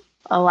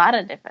a lot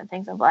of different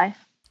things of life.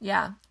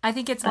 Yeah. I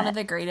think it's one of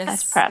the greatest.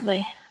 That's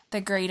probably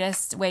the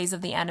greatest ways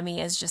of the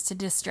enemy, is just to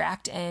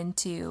distract and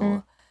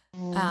to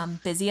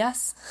busy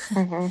us.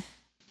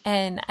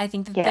 And I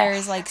think that Yes.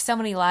 there's like so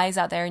many lies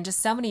out there and just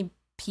so many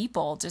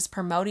people just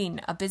promoting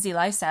a busy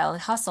lifestyle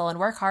and hustle and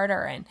work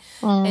harder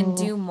and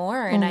do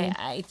more. And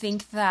I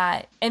think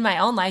that in my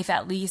own life,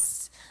 at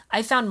least,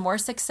 I found more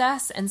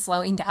success in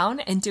slowing down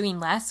and doing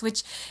less,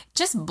 which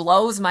just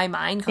blows my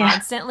mind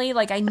constantly. Yeah.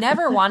 Like I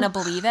never want to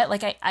believe it.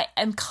 Like I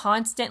am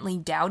constantly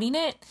doubting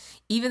it,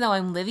 even though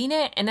I'm living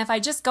it. And if I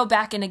just go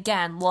back and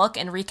again, look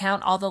and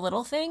recount all the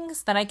little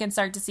things, then I can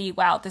start to see,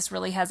 wow, this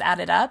really has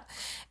added up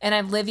and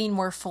I'm living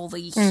more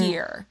fully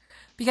here.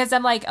 Because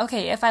I'm like,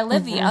 okay, if I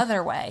live the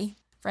other way,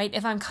 right?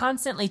 If I'm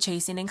constantly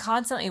chasing and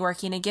constantly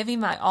working and giving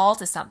my all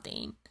to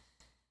something,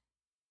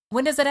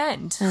 when does it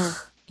end?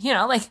 You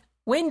know, like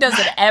when does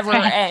it ever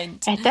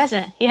end? It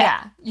doesn't.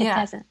 Yeah. It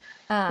doesn't.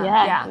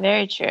 Yeah.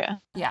 Very true.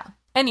 Yeah.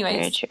 Anyways,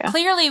 very true.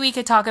 Clearly we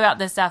could talk about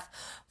this stuff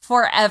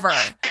forever,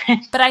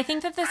 but I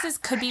think that this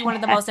could be one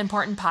of the most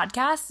important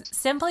podcasts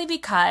simply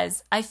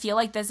because I feel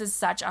like this is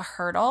such a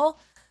hurdle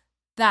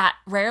that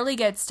rarely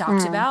gets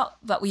talked about,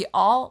 but we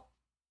all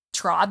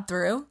trod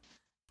through.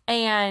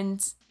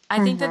 And I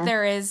think that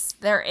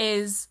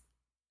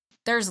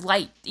there's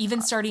light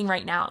even starting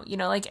right now, you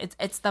know, like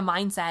it's the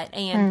mindset.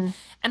 And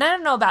I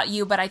don't know about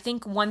you, but I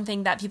think one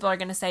thing that people are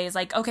going to say is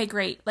like, okay,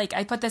 great. Like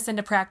I put this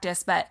into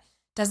practice, but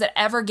does it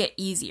ever get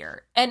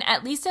easier? And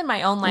at least in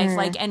my own life,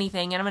 like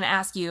anything, and I'm going to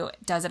ask you,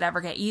 does it ever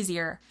get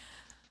easier?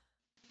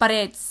 But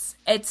it's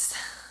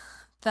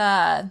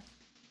the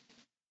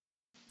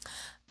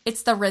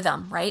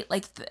rhythm, right?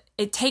 Like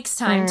it takes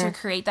time to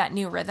create that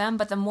new rhythm.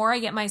 But the more I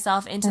get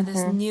myself into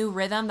this new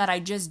rhythm that I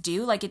just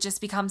do, like it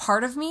just becomes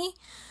part of me,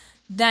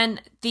 then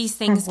these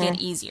things get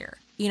easier.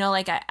 You know,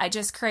 like I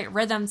just create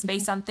rhythms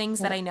based on things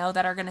that I know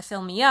that are going to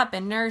fill me up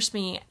and nourish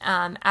me,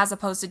 as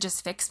opposed to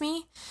just fix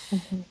me.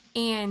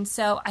 And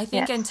so I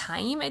think in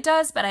time it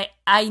does, but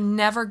I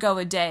never go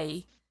a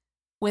day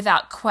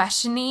without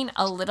questioning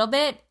a little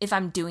bit if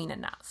I'm doing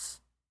enough.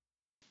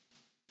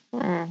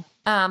 But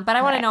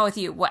I want to know with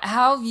you,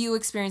 how have you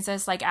experienced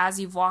this? Like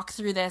as you've walked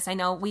through this, I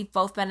know we've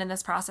both been in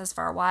this process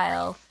for a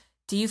while.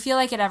 Do you feel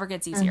like it ever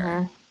gets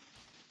easier?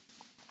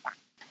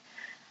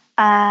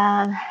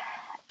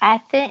 I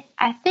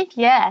think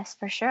yes,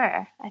 for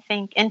sure. I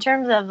think in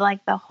terms of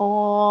like the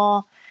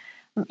whole,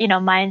 you know,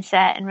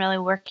 mindset and really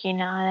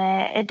working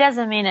on it, it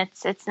doesn't mean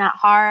it's not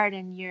hard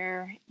and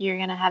you're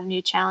going to have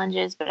new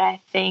challenges. But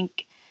I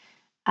think,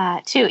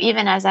 too,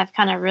 even as I've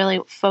kind of really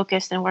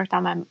focused and worked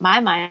on my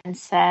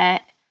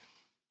mindset,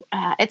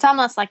 it's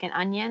almost like an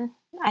onion.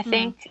 I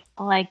think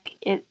like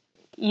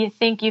you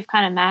think you've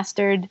kind of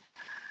mastered,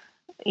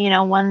 you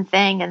know, one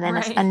thing, and then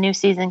a new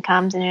season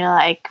comes and you're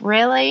like,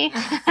 really?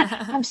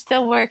 I'm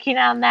still working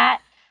on that.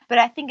 But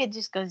I think it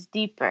just goes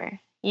deeper.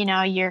 You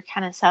know, your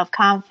kind of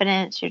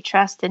self-confidence, your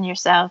trust in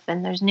yourself,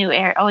 and there's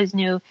always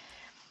new,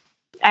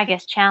 I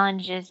guess,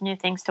 challenges, new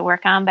things to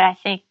work on. But I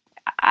think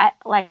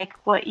like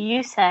what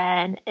you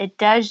said, it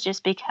does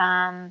just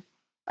become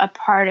a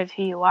part of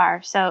who you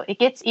are. So it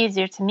gets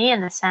easier to me in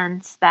the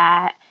sense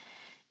that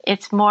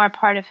it's more a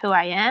part of who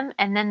I am.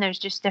 And then there's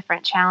just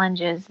different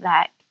challenges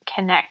that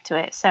connect to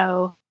it.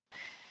 So,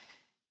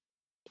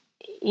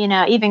 you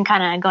know, even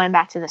kind of going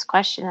back to this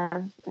question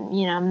of,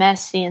 you know,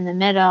 messy in the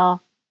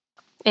middle,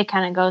 it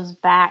kind of goes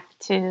back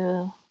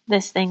to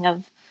this thing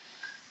of,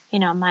 you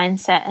know,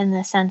 mindset in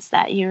the sense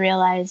that you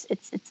realize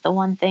it's the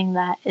one thing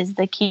that is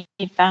the key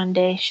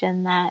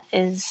foundation that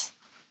is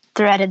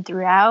threaded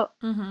throughout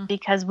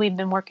because we've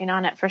been working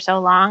on it for so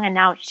long, and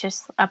now it's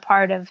just a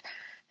part of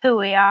who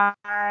we are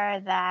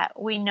that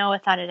we know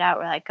without a doubt.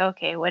 We're like,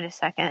 okay, wait a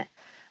second.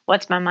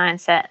 What's my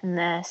mindset in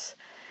this?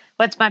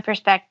 What's my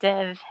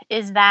perspective?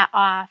 Is that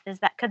off?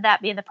 Could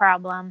that be the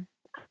problem?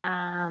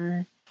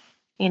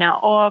 You know,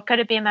 or could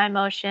it be my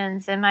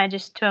emotions? Am I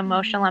just too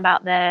emotional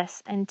about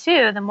this? And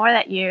two, the more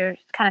that you're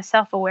kind of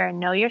self-aware and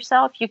know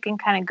yourself, you can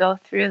kind of go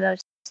through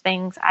those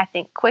things, I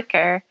think,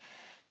 quicker.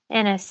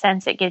 In a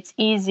sense, it gets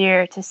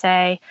easier to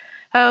say,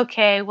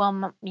 okay,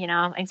 well, you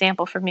know,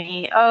 example for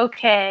me,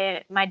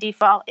 okay, my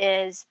default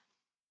is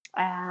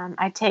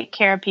I take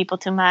care of people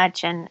too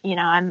much, and you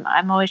know,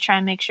 I'm always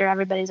trying to make sure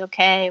everybody's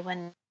okay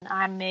when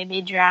I'm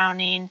maybe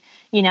drowning.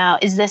 You know,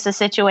 is this a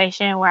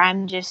situation where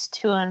I'm just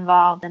too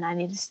involved and I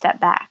need to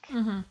step back?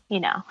 You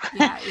know,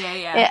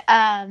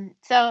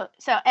 So,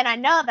 and I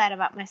know that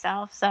about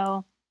myself.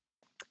 So,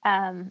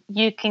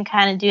 you can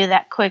kind of do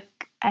that quick.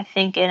 I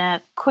think in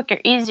a quicker,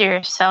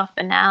 easier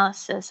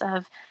self-analysis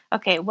of,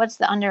 okay, what's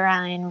the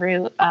underlying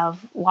root of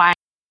why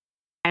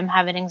I'm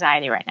having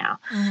anxiety right now?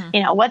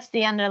 You know, what's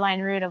the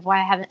underlying root of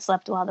why I haven't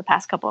slept well the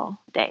past couple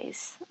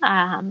days?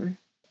 And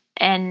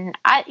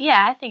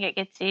I think it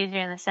gets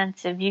easier in the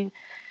sense of you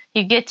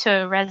get to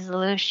a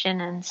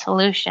resolution and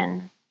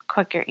solution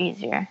quicker,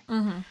 easier.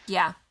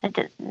 Yeah.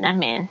 I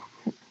mean,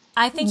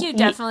 I think you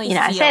definitely you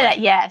know, I say that,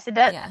 yes, it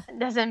does. It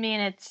doesn't mean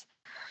it's,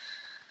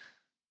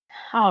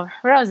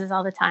 roses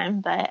all the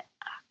time, but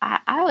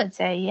I would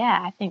say, yeah,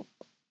 I think,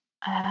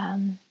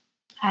 I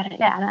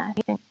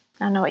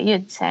don't know what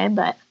you'd say,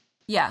 but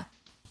yeah,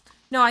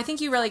 no, I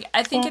think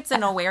I think it's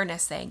an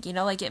awareness thing, you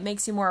know, like it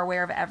makes you more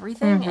aware of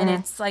everything. And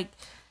it's like,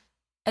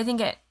 I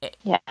think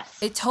yes.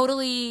 it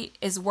totally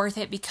is worth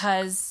it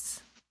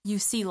because you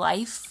see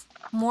life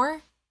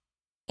more.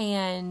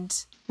 And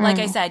like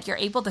I said, you're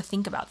able to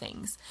think about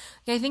things.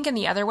 I think in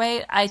the other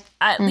way,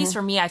 at least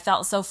for me, I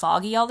felt so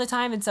foggy all the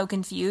time and so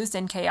confused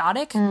and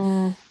chaotic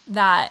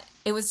that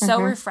it was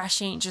so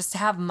refreshing just to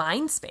have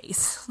mind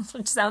space,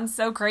 which sounds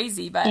so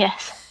crazy, but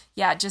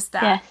yeah, just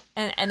that.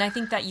 Yes. And I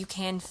think that you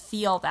can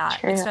feel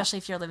that, especially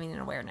if you're living in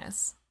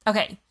awareness.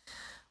 Okay.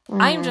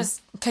 I'm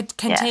just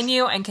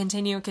continue and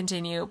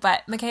continue.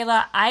 But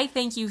Michaela, I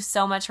thank you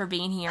so much for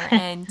being here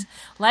and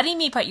letting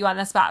me put you on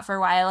the spot for a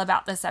while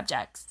about the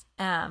subjects.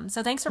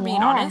 So thanks for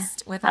being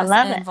honest with us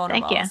and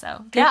vulnerable. Thank you.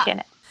 So appreciate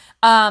it.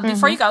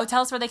 Before you go,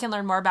 tell us where they can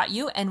learn more about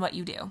you and what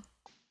you do.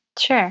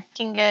 Sure. You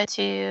can go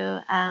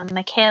to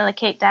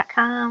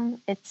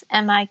MichaelaKate.com. It's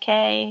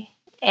MIKAELA,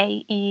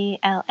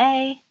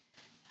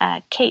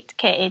 Kate,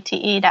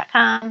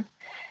 KATE.com.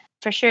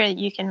 For sure,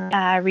 you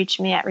can reach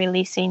me at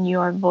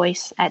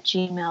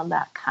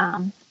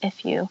releasingyourvoice@gmail.com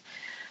if you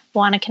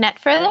want to connect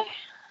further.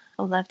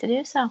 I'd love to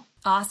do so.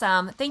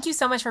 Awesome. Thank you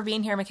so much for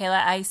being here,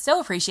 Michaela. I so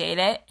appreciate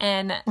it.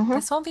 And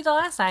this won't be the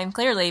last time,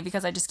 clearly,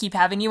 because I just keep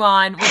having you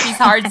on with these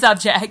hard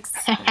subjects.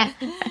 I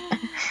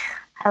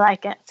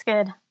like it. It's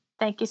good.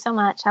 Thank you so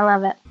much. I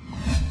love it.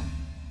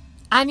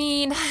 I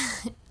mean,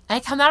 I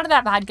come out of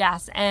that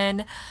podcast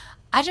and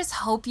I just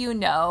hope you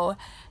know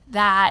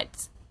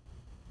that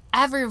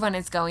everyone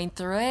is going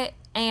through it.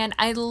 And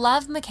I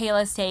love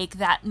Michaela's take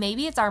that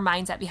maybe it's our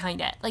mindset behind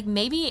it. Like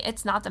maybe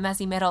it's not the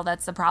messy middle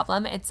that's the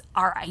problem. It's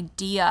our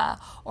idea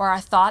or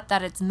our thought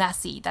that it's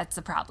messy that's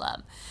the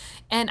problem.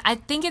 And I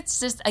think it's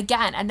just,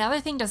 again, another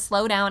thing to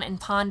slow down and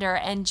ponder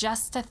and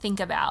just to think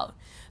about.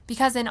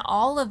 Because in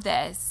all of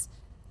this,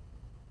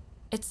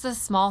 it's the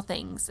small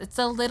things. It's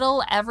the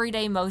little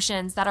everyday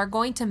motions that are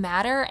going to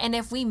matter. And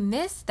if we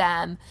miss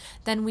them,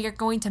 then we are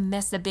going to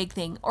miss the big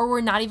thing, or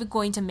we're not even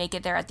going to make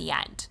it there at the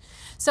end.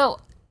 So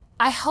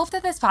I hope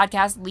that this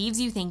podcast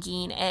leaves you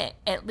thinking.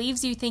 It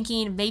leaves you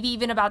thinking maybe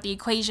even about the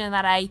equation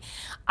that I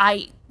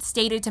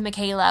stated to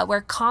Michaela,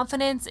 where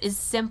confidence is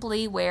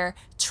simply where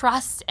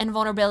trust and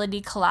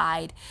vulnerability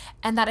collide.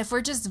 And that if we're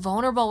just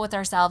vulnerable with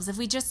ourselves, if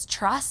we just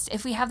trust,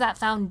 if we have that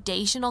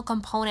foundational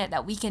component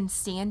that we can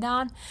stand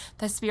on,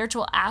 the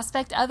spiritual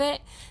aspect of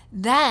it,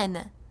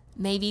 then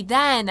maybe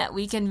then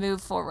we can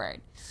move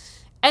forward.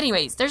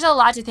 Anyways, there's a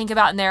lot to think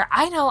about in there.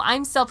 I know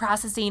I'm still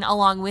processing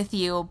along with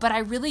you, but I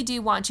really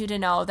do want you to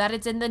know that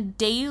it's in the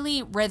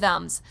daily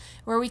rhythms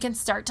where we can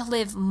start to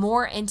live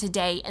more in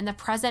today, in the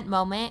present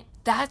moment.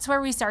 That's where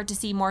we start to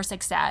see more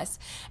success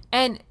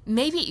and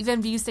maybe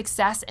even view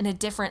success in a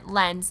different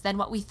lens than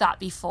what we thought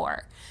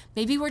before.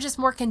 Maybe we're just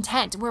more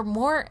content. We're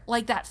more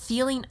like that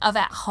feeling of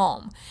at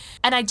home.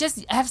 And I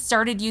just have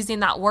started using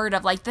that word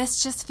of like,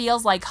 this just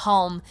feels like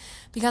home,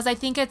 because I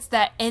think it's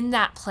that in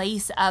that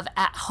place of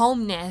at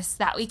homeness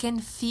that we can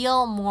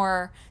feel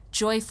more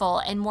joyful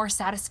and more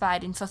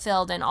satisfied and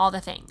fulfilled in all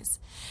the things.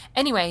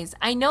 Anyways,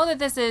 I know that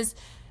this is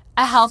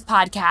a health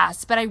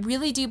podcast, but I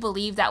really do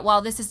believe that while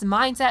this is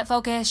mindset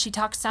focused, she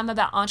talks some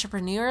about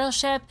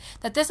entrepreneurship,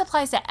 that this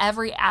applies to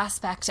every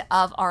aspect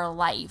of our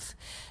life,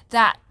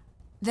 that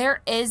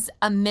there is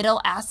a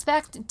middle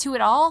aspect to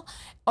it all,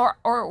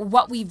 or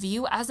what we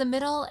view as a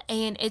middle,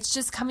 and it's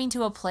just coming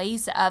to a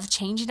place of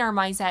changing our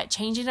mindset,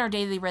 changing our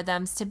daily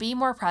rhythms to be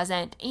more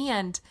present,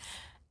 and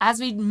as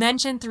we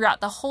mentioned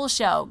throughout the whole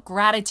show,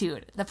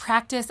 gratitude, the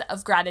practice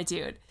of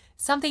gratitude.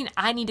 Something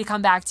I need to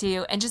come back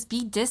to and just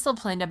be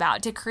disciplined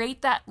about to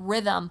create that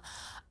rhythm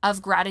of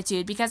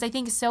gratitude, because I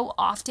think so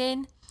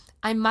often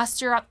I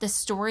muster up this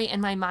story in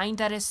my mind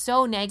that is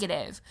so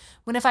negative,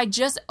 when if I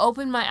just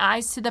open my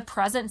eyes to the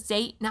present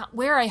state, not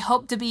where I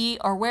hope to be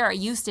or where I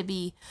used to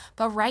be,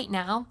 but right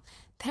now,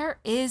 there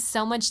is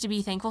so much to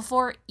be thankful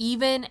for,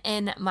 even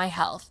in my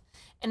health.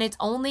 And it's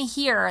only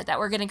here that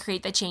we're going to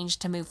create the change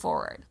to move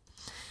forward.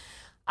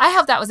 I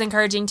hope that was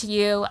encouraging to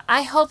you.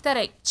 I hope that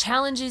it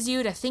challenges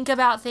you to think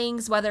about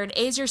things, whether it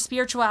is your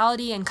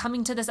spirituality and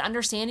coming to this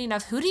understanding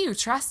of who do you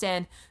trust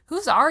in?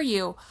 Whose are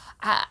you?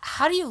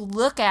 How do you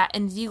look at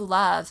and view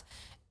love?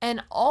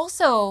 And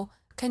also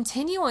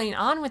continuing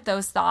on with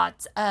those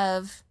thoughts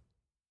of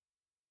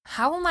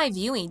how am I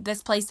viewing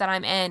this place that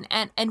I'm in?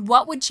 And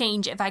what would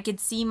change if I could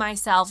see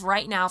myself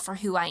right now for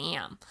who I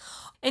am?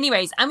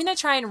 Anyways, I'm going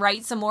to try and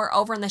write some more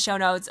over in the show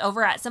notes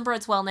over at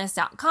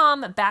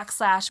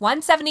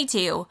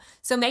simplerootswellness.com/172.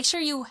 So make sure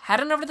you head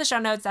on over to the show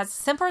notes.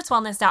 That's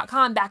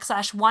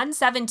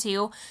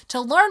simplerootswellness.com/172 to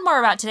learn more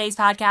about today's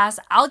podcast.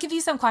 I'll give you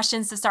some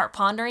questions to start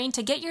pondering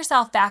to get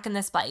yourself back in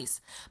this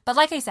place. But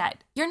like I said,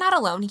 you're not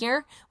alone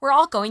here. We're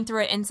all going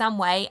through it in some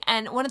way.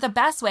 And one of the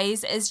best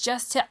ways is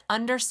just to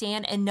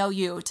understand and know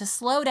you, to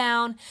slow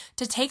down,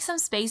 to take some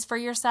space for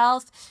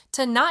yourself,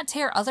 to not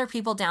tear other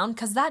people down,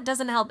 because that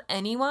doesn't help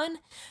anyone.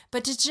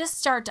 but to just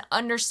start to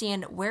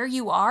understand where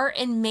you are,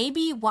 and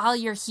maybe while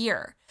you're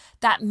here,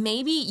 that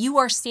maybe you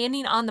are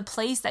standing on the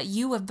place that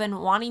you have been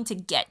wanting to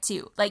get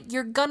to. Like,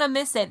 you're gonna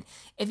miss it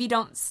if you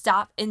don't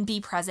stop and be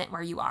present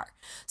where you are.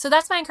 So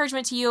that's my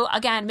encouragement to you.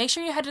 Again, make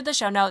sure you head to the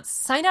show notes,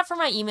 sign up for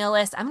my email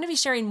list. I'm gonna be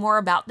sharing more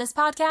about this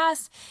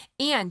podcast.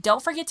 And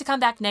don't forget to come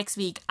back next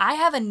week. I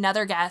have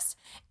another guest,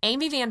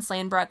 Amy Van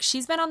Slanbrook.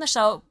 She's been on the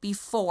show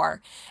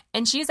before,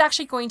 and she's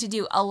actually going to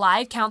do a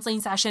live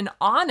counseling session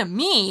on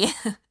me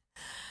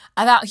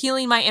about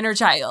healing my inner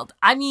child.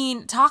 I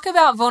mean, talk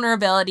about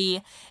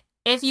vulnerability.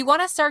 If you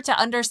want to start to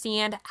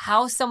understand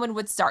how someone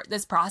would start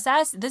this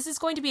process, this is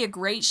going to be a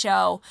great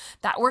show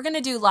that we're going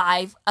to do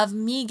live of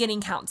me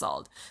getting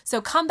counseled. So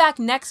come back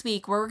next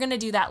week where we're going to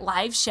do that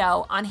live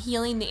show on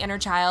healing the inner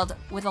child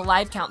with a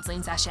live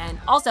counseling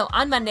session. Also,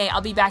 on Monday,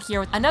 I'll be back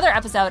here with another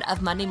episode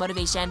of Monday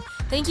Motivation.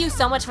 Thank you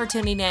so much for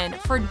tuning in,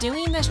 for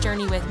doing this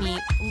journey with me.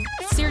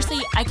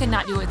 Seriously, I could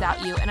not do it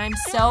without you, and I'm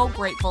so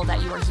grateful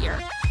that you are here.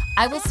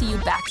 I will see you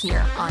back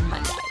here on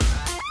Monday.